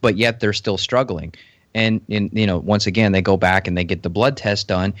 but yet they're still struggling. And once again, they go back and they get the blood test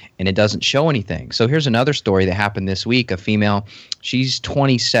done and it doesn't show anything. So here's another story that happened this week. A female, she's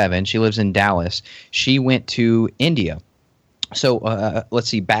 27. She lives in Dallas. She went to India. So let's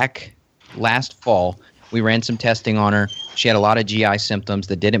see, back last fall, we ran some testing on her. She had a lot of GI symptoms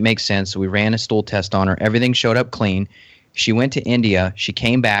that didn't make sense. So we ran a stool test on her. Everything showed up clean. She went to India. She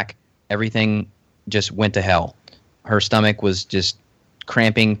came back. Everything just went to hell. Her stomach was just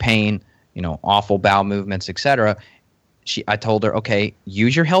cramping, pain, awful bowel movements, etc. I told her, okay,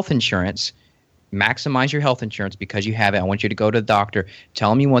 use your health insurance, maximize your health insurance because you have it. I want you to go to the doctor. Tell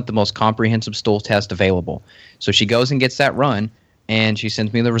them you want the most comprehensive stool test available. So she goes and gets that run, and she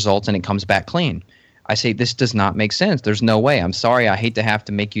sends me the results, and it comes back clean. I say, this does not make sense. There's no way. I'm sorry. I hate to have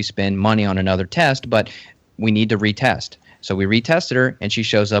to make you spend money on another test, but we need to retest. So we retested her, and she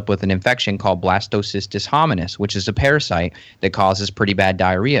shows up with an infection called Blastocystis hominis, which is a parasite that causes pretty bad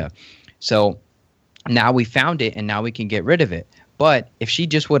diarrhea. So now we found it, and now we can get rid of it. But if she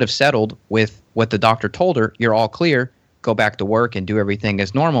just would have settled with what the doctor told her, you're all clear, go back to work and do everything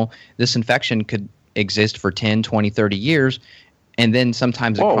as normal, this infection could exist for 10, 20, 30 years. And then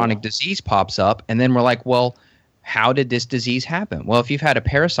sometimes a chronic disease pops up, and then we're like, well, how did this disease happen? Well, if you've had a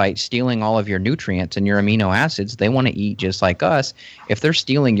parasite stealing all of your nutrients and your amino acids, they want to eat just like us. If they're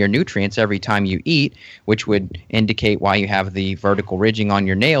stealing your nutrients every time you eat, which would indicate why you have the vertical ridging on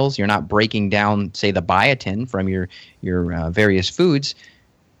your nails, you're not breaking down, say, the biotin from your various foods,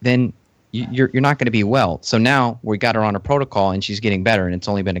 then you're not going to be well. So now we got her on a protocol, and she's getting better, and it's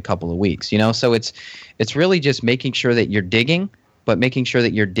only been a couple of weeks. So it's really just making sure that you're digging, but making sure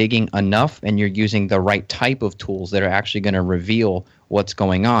that you're digging enough and you're using the right type of tools that are actually going to reveal what's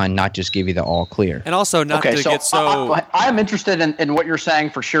going on, not just give you the all clear. And also not to get so... I'm interested in what you're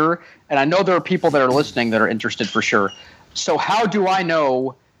saying for sure, and I know there are people that are listening that are interested for sure. So how do I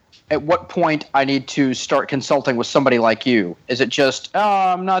know at what point I need to start consulting with somebody like you? Is it just,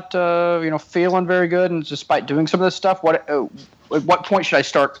 I'm not feeling very good, and despite doing some of this stuff, at what point should I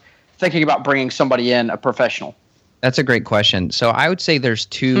start thinking about bringing somebody in, a professional? That's a great question. So I would say there's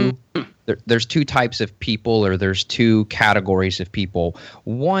two types of people, or there's two categories of people.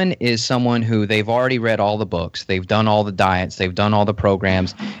 One is someone who they've already read all the books, they've done all the diets, they've done all the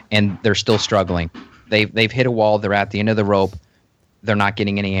programs, and they're still struggling. They've hit a wall, they're at the end of the rope, they're not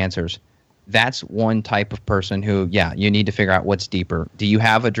getting any answers. That's one type of person who, you need to figure out what's deeper. Do you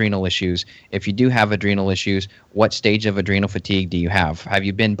have adrenal issues? If you do have adrenal issues, what stage of adrenal fatigue do you have? Have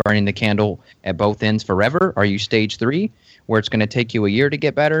you been burning the candle at both ends forever? Are you stage 3, where it's going to take you a year to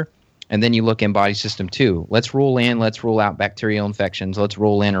get better? And then you look in body system 2. Let's rule out bacterial infections. Let's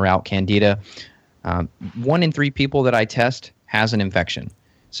rule in or out candida. 1 in 3 people that I test has an infection.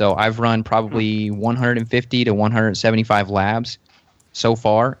 So I've run probably 150 to 175 labs so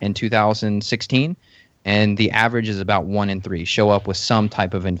far in 2016, and the average is about 1 in 3 show up with some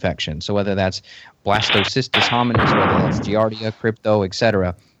type of infection. So whether that's Blastocystis hominis, whether that's Giardia, crypto,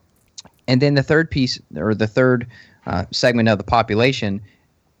 etc. And then the third piece, or the third segment of the population,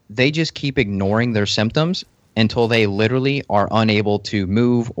 they just keep ignoring their symptoms until they literally are unable to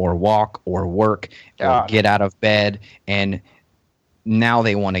move or walk or work or get out of bed, and now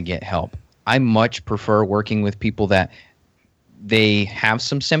they want to get help. I much prefer working with people that they have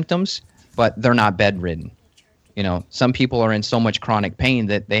some symptoms, but they're not bedridden. Some people are in so much chronic pain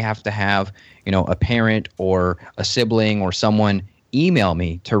that they have to have, a parent or a sibling or someone email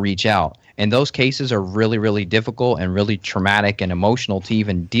me to reach out. And those cases are really, really difficult and really traumatic and emotional to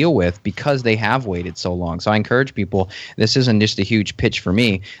even deal with because they have waited so long. So I encourage people, this isn't just a huge pitch for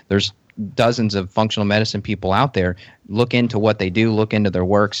me. There's dozens of functional medicine people out there. Look into what they do, look into their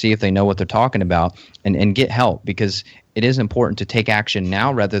work, see if they know what they're talking about, and get help, because it is important to take action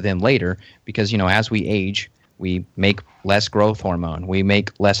now rather than later, because as we age, we make less growth hormone, we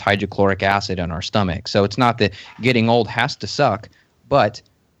make less hydrochloric acid in our stomach. So it's not that getting old has to suck, but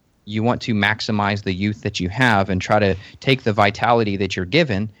you want to maximize the youth that you have and try to take the vitality that you're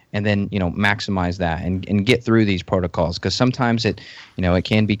given and then, maximize that and get through these protocols, because sometimes it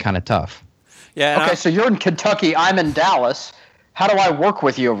can be kind of tough. Yeah. Okay, so you're in Kentucky, I'm in Dallas. How do I work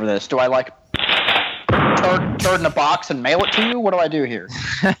with you over this? Do I turd in a box and mail it to you? What do I do here?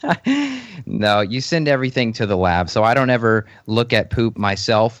 No, you send everything to the lab. So I don't ever look at poop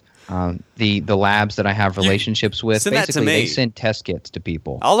myself. The labs that I have relationships with, basically they send test kits to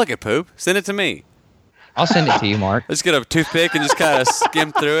people. I'll look at poop. Send it to me. I'll send it to you, Mark. Let's get a toothpick and just kind of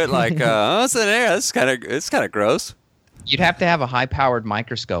skim through it like, it's in there. It's kind of gross. You'd have to have a high-powered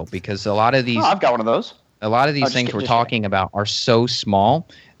microscope, because a lot of these... Oh, I've got one of those. A lot of these just things kidding, we're just talking about are so small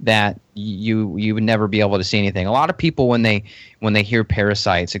that you would never be able to see anything. A lot of people when they hear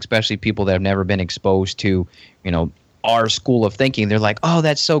parasites, especially people that have never been exposed to, our school of thinking, they're like, oh,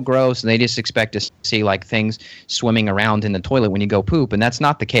 that's so gross, and they just expect to see like things swimming around in the toilet when you go poop, and that's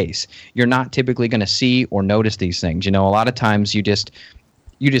not the case. You're not typically going to see or notice these things. A lot of times you just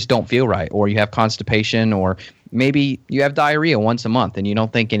don't feel right, or you have constipation, or maybe you have diarrhea once a month and you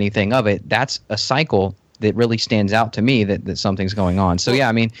don't think anything of it. That's a cycle that really stands out to me that something's going on. So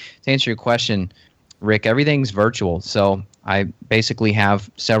yeah, to answer your question, Rick, everything's virtual. So I basically have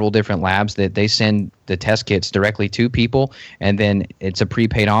several different labs that they send the test kits directly to people, and then it's a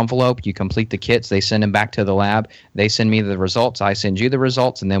prepaid envelope. You complete the kits, they send them back to the lab. They send me the results, I send you the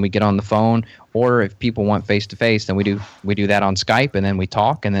results, and then we get on the phone. Or if people want face-to-face, then we do that on Skype, and then we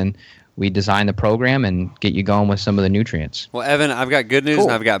talk, and then we design the program and get you going with some of the nutrients. Well, Evan, I've got good news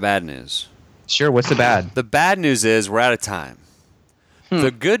and I've got bad news. Sure, what's the bad? The bad news is we're out of time.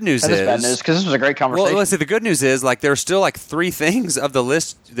 The good news That is bad news because this was a great conversation. Well, let's see. The good news is there are still 3 things of the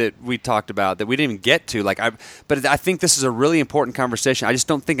list that we talked about that we didn't even get to. But I think this is a really important conversation. I just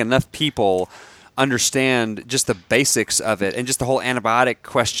don't think enough people understand just the basics of it and just the whole antibiotic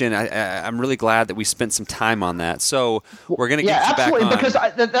question. I'm really glad that we spent some time on that. So we're going to get you back on. Yeah,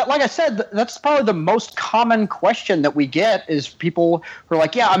 absolutely, because like I said, that's probably the most common question that we get is people who are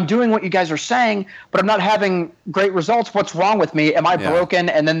like, yeah, I'm doing what you guys are saying, but I'm not having great results. What's wrong with me? Am I broken?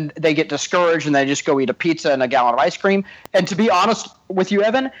 And then they get discouraged and they just go eat a pizza and a gallon of ice cream. And to be honest with you,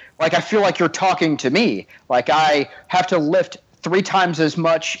 Evan, I feel like you're talking to me. I have to lift 3 times as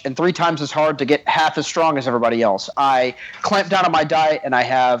much and 3 times as hard to get half as strong as everybody else. I clamp down on my diet and I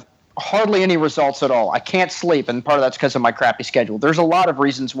have hardly any results at all. I can't sleep, and part of that's because of my crappy schedule. There's a lot of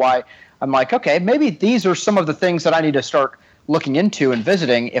reasons why I'm like, okay, maybe these are some of the things that I need to start looking into and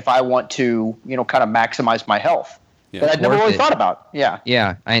visiting if I want to, kind of maximize my health. That I'd never really thought about. Yeah.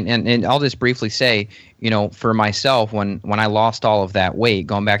 Yeah, and I'll just briefly say, for myself, when I lost all of that weight,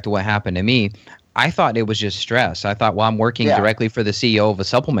 going back to what happened to me, I thought it was just stress. I thought, well, I'm working directly for the CEO of a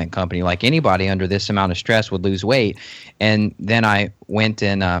supplement company. Like anybody under this amount of stress would lose weight. And then I went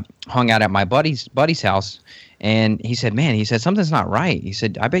and hung out at my buddy's house, and he said, something's not right. He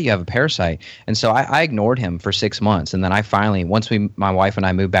said, I bet you have a parasite. And so I ignored him for 6 months. And then I finally, my wife and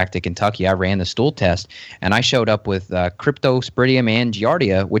I moved back to Kentucky, I ran the stool test, and I showed up with Cryptosporidium and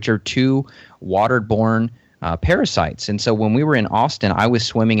Giardia, which are 2 waterborne parasites. And so when we were in Austin, I was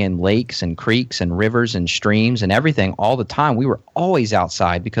swimming in lakes and creeks and rivers and streams and everything all the time. We were always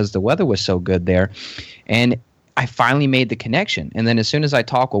outside because the weather was so good there. And I finally made the connection. And then as soon as I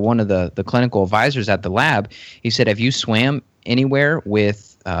talked with one of the clinical advisors at the lab, he said, have you swam anywhere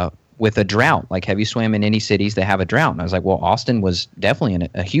with a drought? Have you swam in any cities that have a drought? And I was like, well, Austin was definitely in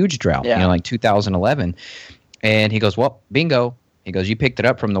a huge drought, 2011. And he goes, well, bingo. He goes, you picked it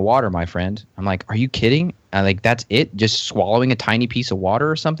up from the water, my friend. I'm like, are you kidding? I'm like, that's it? Just swallowing a tiny piece of water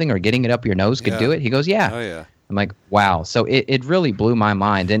or something or getting it up your nose could do it? He goes, yeah. Oh, yeah. I'm like, wow. So it really blew my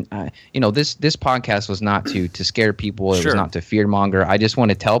mind. And, this podcast was not to scare people. It was not to fearmonger. I just want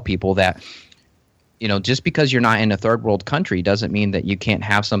to tell people that, just because you're not in a third world country doesn't mean that you can't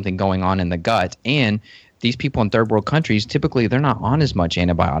have something going on in the gut. And these people in third world countries, typically they're not on as much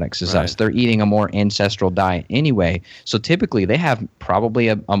antibiotics as us. They're eating a more ancestral diet anyway. So typically they have probably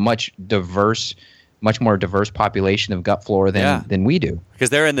a much more diverse population of gut flora than we do.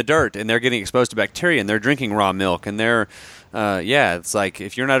 Because they're in the dirt and they're getting exposed to bacteria and they're drinking raw milk and they're, it's like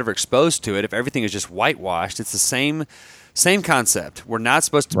if you're not ever exposed to it, if everything is just whitewashed, it's the same concept. We're not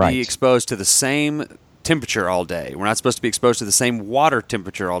supposed to be exposed to the same temperature all day. We're not supposed to be exposed to the same water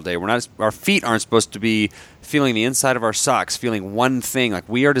temperature all day. Our feet aren't supposed to be feeling the inside of our socks, feeling one thing.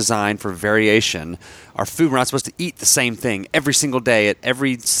 We are designed for variation. Our food, we're not supposed to eat the same thing every single day at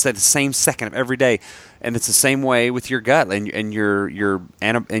the same second of every day. And it's the same way with your gut and your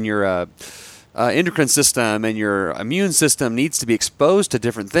endocrine system and your immune system needs to be exposed to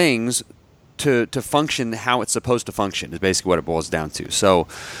different things to function how it's supposed to function is basically what it boils down to. So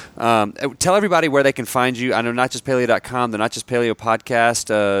tell everybody where they can find you. I know NotJustPaleo.com, the Not Just Paleo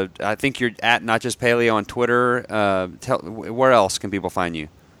podcast. I think you're at Not Just Paleo on Twitter. Where else can people find you?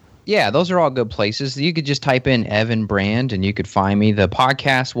 Yeah, those are all good places. You could just type in Evan Brand and you could find me. The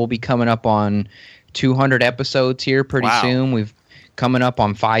podcast will be coming up on 200 episodes here pretty soon. We've coming up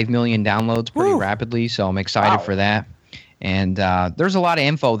on 5 million downloads pretty rapidly, so I'm excited for that. And there's a lot of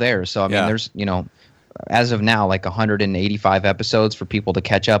info there. So, I mean, there's, as of now, 185 episodes for people to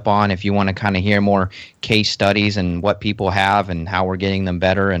catch up on if you want to kind of hear more case studies and what people have and how we're getting them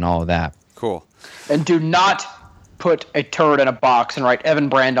better and all of that. Cool. And do not put a turd in a box and write Evan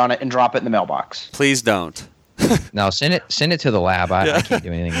Brand on it and drop it in the mailbox. Please don't. No, send it to the lab. I can't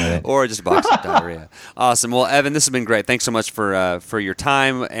do anything with it. Or just a box of diarrhea. Awesome. Well, Evan, this has been great. Thanks so much for your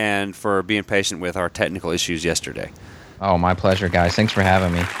time and for being patient with our technical issues yesterday. Oh, my pleasure, guys. Thanks for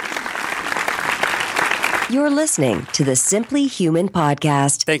having me. You're listening to the Simply Human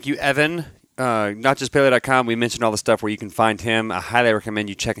podcast. Thank you, Evan. NotJustPaleo.com. We mentioned all the stuff where you can find him. I highly recommend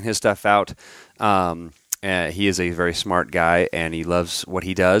you checking his stuff out. He is a very smart guy, and he loves what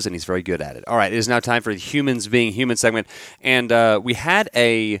he does, and he's very good at it. All right, it is now time for the Humans Being Human segment. And we had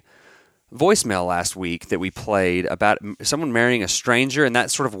a voicemail last week that we played about someone marrying a stranger, and that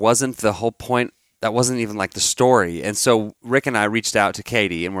sort of wasn't the whole point. That wasn't even like the story. And so Rick and I reached out to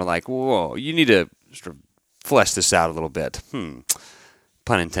Katie, and we're like, whoa, you need to sort of flesh this out a little bit.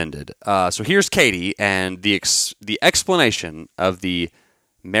 Pun intended. So here's Katie and the explanation of the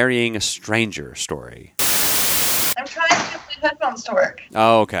marrying a stranger story. I'm trying to get my headphones to work.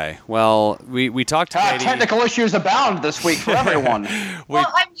 Oh, okay. Well, we talked to Katie. Technical issues abound this week for everyone.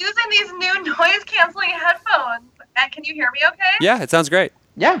 Well, I'm using these new noise-canceling headphones. And can you hear me okay? Yeah, it sounds great.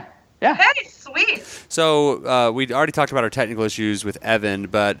 Yeah. Hey, sweet. So we'd already talked about our technical issues with Evan,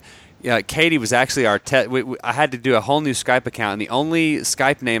 but Katie was actually our I had to do a whole new Skype account, and the only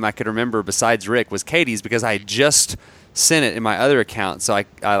Skype name I could remember besides Rick was Katie's because I had just sent it in my other account. So I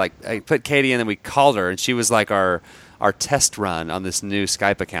put Katie in, and then we called her, and she was like our test run on this new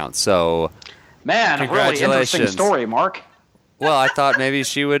Skype account. So, man, really interesting story, Mark. Well, I thought maybe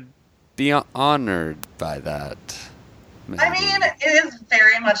she would be honored by that. Maybe. I mean, it is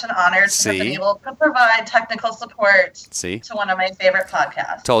very much an honor to have been able to provide technical support to one of my favorite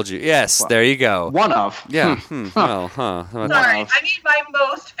podcasts. Told you. Yes, there you go. One of. Yeah. Well, Sorry, I mean my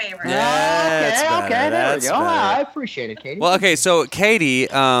most favorite. Yeah, okay, there we go. I appreciate it, Katie. Well, okay, so Katie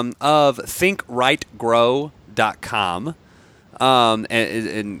of thinkrightgrow.com.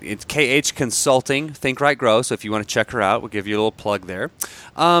 And it's KH Consulting, Think Right Grow. So if you want to check her out, we'll give you a little plug there.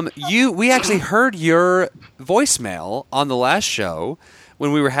 We actually heard your voicemail on the last show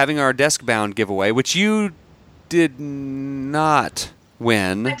when we were having our desk bound giveaway, which you did not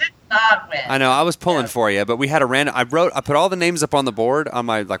win. I did not win. I know, I was pulling for you, but we had a random. I put all the names up on the board on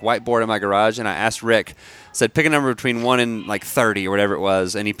my whiteboard in my garage, and I asked Rick. Said pick a number between 1 and 30 or whatever it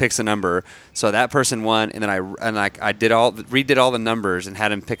was, and he picks a number. So that person won, and then I redid all the numbers and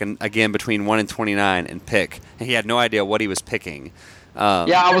had him pick again between 1 and 29 and pick. And he had no idea what he was picking.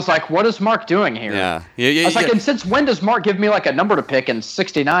 I was like, what is Mark doing here? Yeah. I was like, and since when does Mark give me like a number to pick, and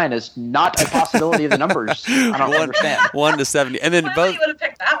 69 is not a possibility of the numbers? I don't understand. 1 to 70, and then both. You would have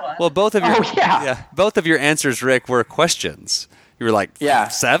picked that one. Well, both of your both of your answers, Rick, were questions. You were like,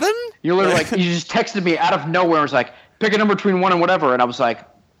 7? You're literally like, you just texted me out of nowhere. It was like, pick a number between 1 and whatever. And I was like,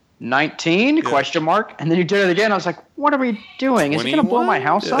 19? Question mark. And then you did it again. I was like, what are we doing? 21? Is it going to blow my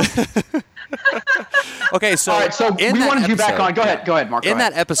house up? Okay, so all right, so we wanted you back on. Go ahead, Mark. In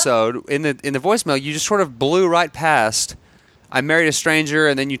that episode, in the voicemail, you just sort of blew right past. I married a stranger,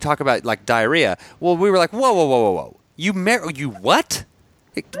 and then you talk about like diarrhea. Well, we were like, whoa! You what?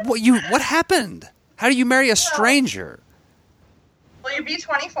 What happened? How do you marry a stranger? Well, you'd be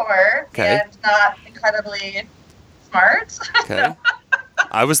 24 and not incredibly smart. Okay.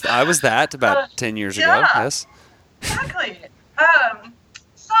 I was that about 10 years ago. Yes. Exactly.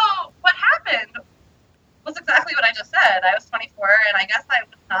 So what happened was exactly what I just said. I was 24, and I guess I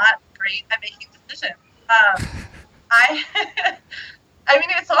was not great at making decisions. I mean,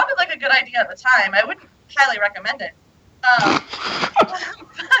 it sounded like a good idea at the time. I wouldn't highly recommend it. But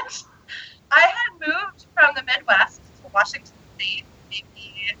I had moved from the Midwest to Washington State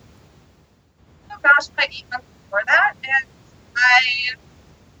maybe, probably 8 months before that, and I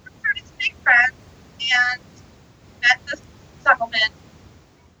started to make friends and met this gentleman,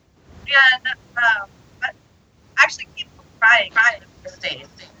 and I actually came home crying the first day.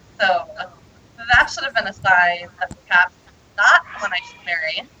 So that should have been a sign that perhaps not one I should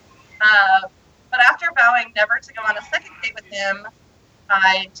marry. But after vowing never to go on a second date with him,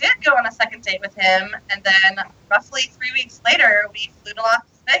 I did go on a second date with him, and then roughly 3 weeks later, we flew to Las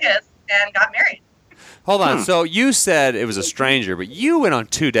Vegas and got married. Hold on. So you said it was a stranger, but you went on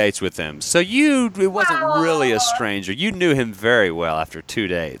 2 dates with him. So it wasn't really a stranger. You knew him very well after 2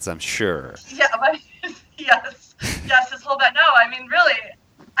 dates, I'm sure. Yeah, but yes, his whole bed. No, I mean, really,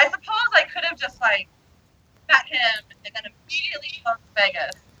 I suppose I could have just, met him and then immediately gone to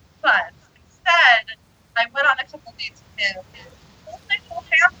Vegas. But instead, I went on a couple dates with him. My whole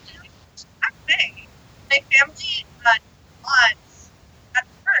family, my family not at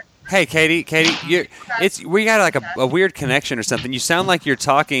first. Hey, Katie, We got like a weird connection or something. You sound like you're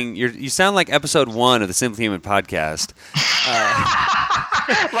talking. You sound like episode 1 of the Simply Human podcast.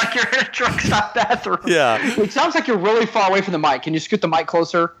 Like you're in a truck stop bathroom. Yeah. It sounds like you're really far away from the mic. Can you scoot the mic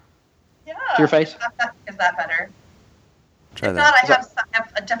closer Yeah. to your face? Is that better? Try If that. not, I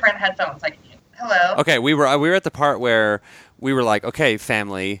have a different headphones. Like, hello. Okay, we were at the part where we were like, okay,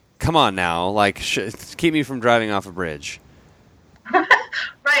 family, come on now, like keep me from driving off a bridge.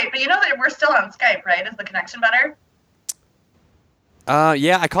 Right, but you know that we're still on Skype, right? Is the connection better?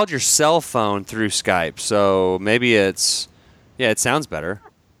 Yeah, I called your cell phone through Skype, so maybe it sounds better.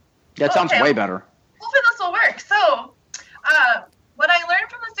 Yeah, it sounds Okay. way better. Hopefully this will work. So, what I learned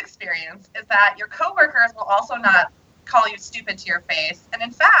from this experience is that your coworkers will also not call you stupid to your face. And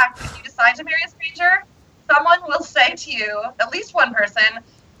in fact, if you decide to marry a stranger, someone will say to you, at least one person,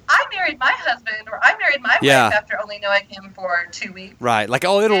 I married my husband or I married my Yeah. wife after only knowing him for 2 weeks. Right, like,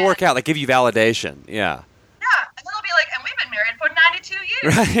 oh, it'll work out, like give you validation. Yeah. Yeah, and then they'll be like, and we've been married for 92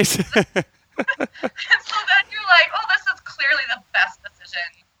 years. Right. And so then you're like, oh, this is clearly the best decision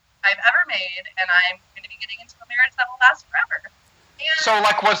I've ever made, and I'm going to be getting into a marriage that will last forever. And So,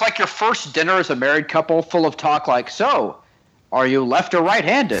 like, was like your first dinner as a married couple full of talk like, so, are you left or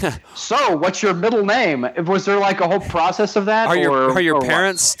right-handed? So, what's your middle name? Was there like a whole process of that? Are your or what?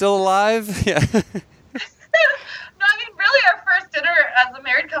 parents still alive? Yeah. no, I mean, really, our first dinner as a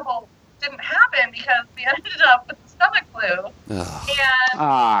married couple didn't happen because we ended up with the stomach flu. Ugh.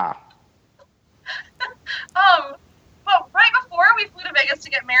 And but right before we flew to Vegas to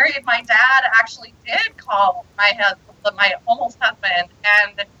get married, my dad actually did call my almost husband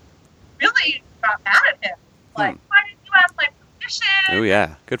and really got mad at him. Like, why didn't you ask my permission? Oh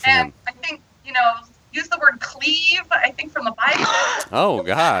yeah, good for And him. I think, use the word cleave, I think, from the Bible. Oh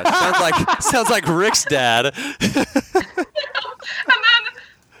God, sounds like Rick's dad. And then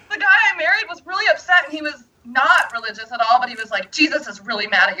the guy I married was really upset, and he was not religious at all, but he was like, Jesus is really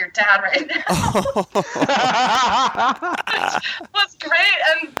mad at your dad right now. Which was great,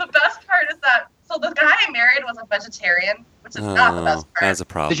 and the best part is that, so the guy I married was a vegetarian, which is not the best part. That's a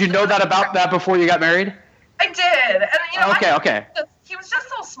problem. Did you know that about that before you got married? I did, and Okay. he was just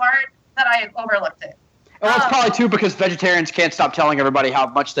so smart that I overlooked it. Well, it's probably too because vegetarians can't stop telling everybody how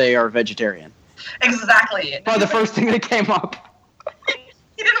much they are vegetarian. Exactly. Probably the first thing that came up.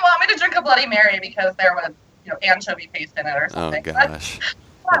 He didn't want me to drink a Bloody Mary because there was, anchovy paste in it or Oh something. gosh,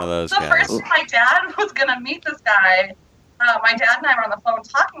 one of those So guys. first, my dad was going to meet this guy. My dad and I were on the phone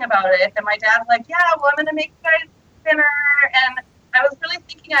talking about it, and my dad's like, yeah, well, I'm going to make you guys dinner. And I was really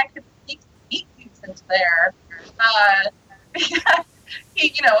thinking I could sneak meat juice into there. Because he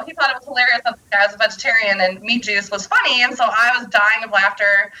thought it was hilarious that I was a vegetarian and meat juice was funny. And so I was dying of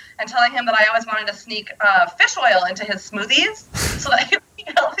laughter and telling him that I always wanted to sneak fish oil into his smoothies so that he would be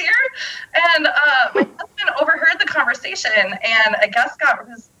healthier. And my husband overheard the conversation, and I guess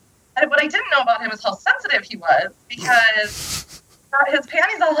what I didn't know about him is how sensitive he was, because his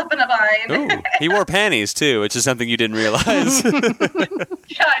panties all up in a vine. Ooh, he wore panties too, which is something you didn't realize. Yeah,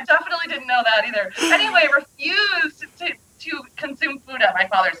 I definitely didn't know that either. Anyway, refused to consume food at my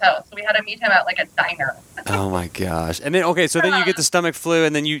father's house, so we had to meet him at like a diner. Oh my gosh! And then so then you get the stomach flu,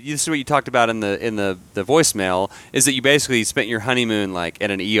 and then this is what you talked about in the voicemail, is that you basically spent your honeymoon like at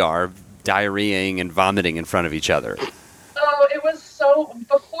an ER, diarrheaing and vomiting in front of each other. So it was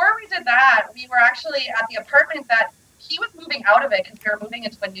before we did that, we were actually at the apartment that he was moving out of it because we were moving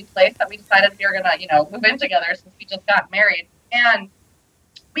into a new place that we decided we were going to, move in together since we just got married. And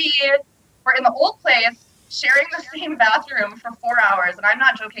we were in the old place sharing the same bathroom for 4 hours. And I'm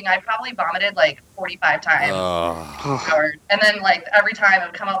not joking. I probably vomited like 45 times. Oh. And then like every time it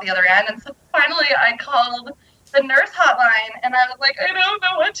would come out the other end. And so finally I called the nurse hotline and I was like, I don't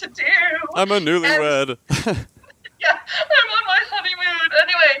know what to do. I'm a newlywed. Yeah, I'm on my honeymoon.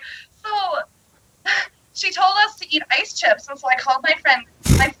 Anyway, so she told us to eat ice chips, and so I called my friend.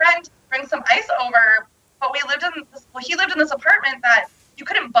 My friend bring some ice over, but he lived in this apartment that you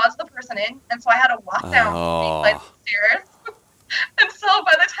couldn't buzz the person in, and so I had to walk down 3 flights of stairs. And so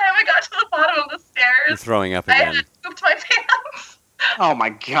by the time I got to the bottom of the stairs, You're throwing up I again. had pooped my pants Oh my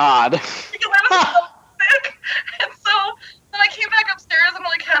God. because I was so sick. And so then I came back upstairs and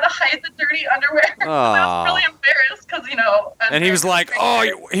like had to hide the dirty underwear. I was really embarrassed because And he was like,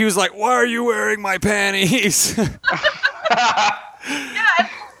 why are you wearing my panties? Yeah, and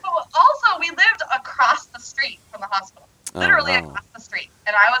also we lived across the street from the hospital. Literally across the street.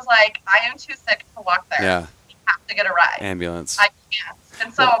 And I was like, I am too sick to walk there. Yeah. We have to get a ride. Ambulance. I can't.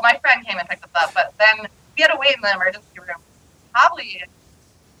 And so my friend came and picked us up, but then we had to wait in the emergency room probably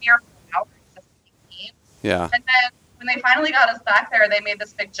 3 or 4 hours just to be seen. Yeah. And then when they finally got us back there, they made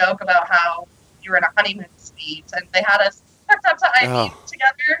this big joke about how we were in a honeymoon suite, and they had us hooked up to IV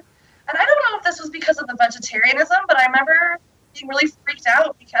together. And I don't know if this was because of the vegetarianism, but I remember being really freaked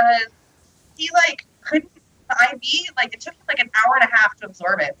out because he couldn't the IV, it took him an hour and a half to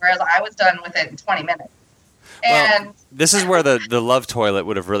absorb it, whereas I was done with it in 20 minutes. And well, this is where the love toilet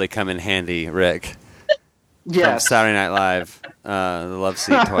would have really come in handy, Rick. Yes. From Saturday Night Live, the love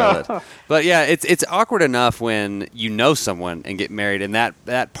seat toilet. But yeah, it's awkward enough when you know someone and get married, and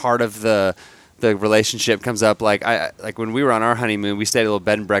that part of the relationship comes up. Like when we were on our honeymoon, we stayed at a little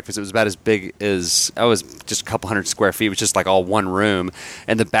bed and breakfast. It was about as big as just a couple hundred square feet. It was just all one room,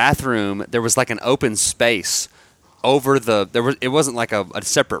 and the bathroom there was an open space over it wasn't a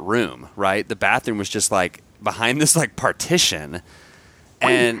separate room, right? The bathroom was just behind this partition,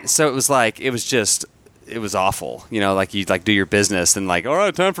 and so it was it was awful, you do your business and all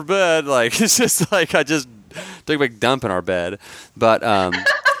right, time for bed. It's just I just took a big dump in our bed, but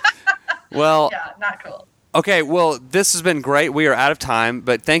well, yeah, not cool. Okay, well, this has been great. We are out of time,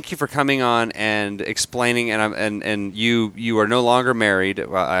 but thank you for coming on and explaining. And you are no longer married.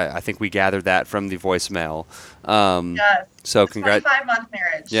 Well, I think we gathered that from the voicemail. Yes. So 25-month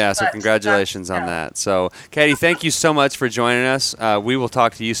marriage. Yeah. So congratulations on that. So, Katie, thank you so much for joining us. We will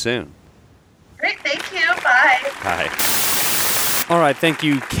talk to you soon. Great. Thank you. Bye. Bye. All right. Thank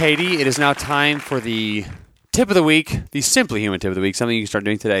you, Katie. It is now time for the tip of the week, the Simply Human tip of the week, something you can start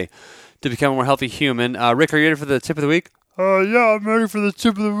doing today to become a more healthy human. Rick, are you ready for the tip of the week? Yeah, I'm ready for the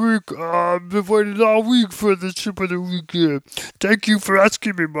tip of the week. I've been waiting all week for the tip of the week. Thank you for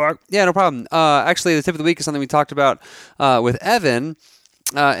asking me, Mark. Yeah, no problem. Actually, the tip of the week is something we talked about with Evan,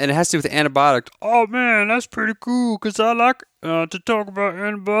 and it has to do with antibiotics. Oh, man, that's pretty cool, because I like to talk about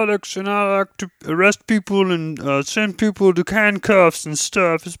antibiotics, and I like to arrest people and send people to handcuffs and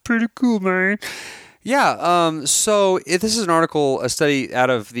stuff. It's pretty cool, man. Yeah, so this is an article, a study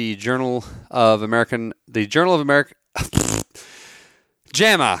out of the Journal of American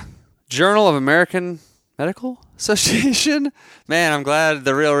JAMA, Journal of American Medical Association. Man, I'm glad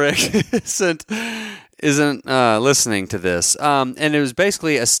the real Rick isn't listening to this. And it was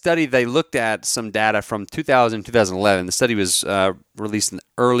basically a study. They looked at some data from 2000 2011. The study was released in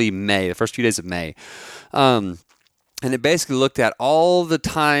early May, the first few days of May. And it basically looked at all the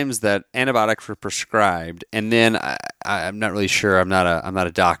times that antibiotics were prescribed, and then I'm not really sure. I'm not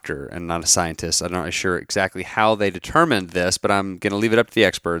a doctor and not a scientist. I'm not really sure exactly how they determined this, but I'm going to leave it up to the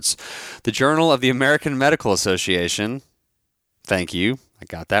experts. The Journal of the American Medical Association. Thank you. I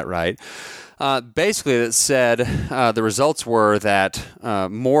got that right. Basically, it said the results were that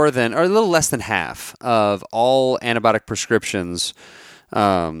more than, or a little less than half of all antibiotic prescriptions.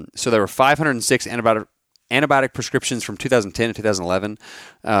 So there were 506 antibiotic prescriptions from 2010 to 2011,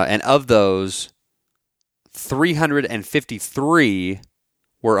 and of those, 353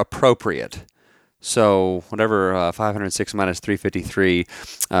 were appropriate. So whatever 506 minus 353,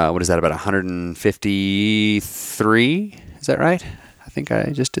 what is that, about 153? Is that right? I think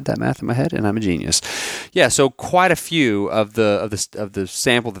I just did that math in my head, and I'm a genius. Yeah, so quite a few of the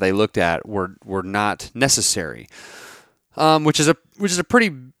sample that they looked at were not necessary, which is a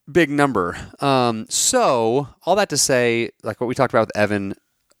pretty big number. So all that to say, like what we talked about with Evan,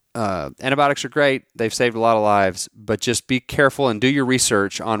 antibiotics are great. They've saved a lot of lives, but just be careful and do your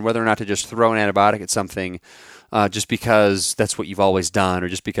research on whether or not to just throw an antibiotic at something just because that's what you've always done, or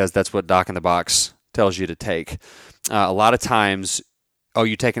just because that's what Doc in the Box tells you to take. A lot of times,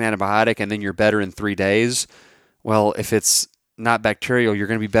 you take an antibiotic and then you're better in 3 days. Well, if it's not bacterial, you're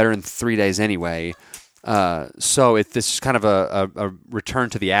going to be better in 3 days anyway. So this is kind of a return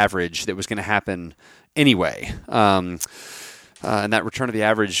to the average that was going to happen anyway. And that return to the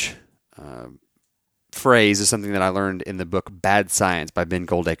average phrase is something that I learned in the book Bad Science by Ben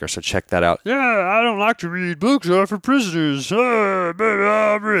Goldacre, so check that out. Yeah, I don't like to read books for prisoners. Baby,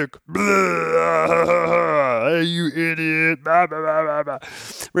 I'm Rick. Hey, you idiot.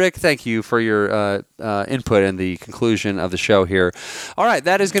 Rick, thank you for your input in the conclusion of the show here. All right,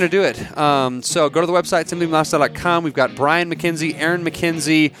 that is going to do it. So go to the website, simplylifestyle.com. We've got Brian McKenzie, Aaron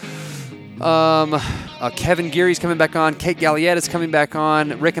McKenzie, Kevin Geary's coming back on. Kate Galliette is coming back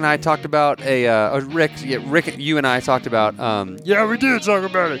on. Rick and I talked about Rick, you and I talked about. Yeah, we did talk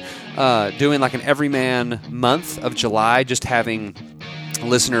about it. Doing like an everyman month of July, just having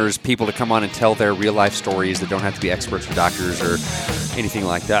listeners, people to come on and tell their real life stories that don't have to be experts or doctors or anything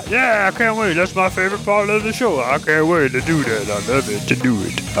like that. Yeah, I can't wait. That's my favorite part of the show. I can't wait to do that. I love it to do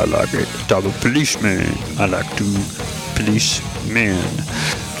it. I like it. I'm a policeman. I like to police men.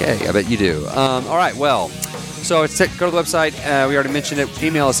 Okay, I bet you do. All right, well, so go to the website. We already mentioned it.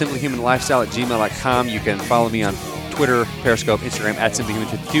 Email is simplyhumanlifestyle@gmail.com. You can follow me on Twitter, Periscope, Instagram at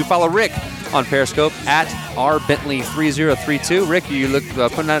SimplyHuman52. Follow Rick on Periscope at rbentley3032. Rick, you look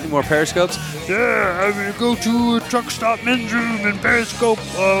putting out any more Periscopes? Yeah, I'm going to go to a truck stop men's room and Periscope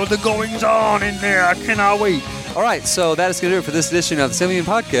the goings on in there. I cannot wait. All right, so that is going to do it for this edition of the Simply Human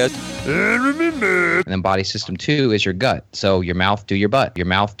Podcast. And remember. And then body system 2 is your gut. So your mouth, do your butt. Your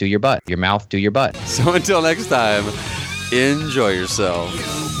mouth, do your butt. Your mouth, do your butt. So until next time, enjoy yourself.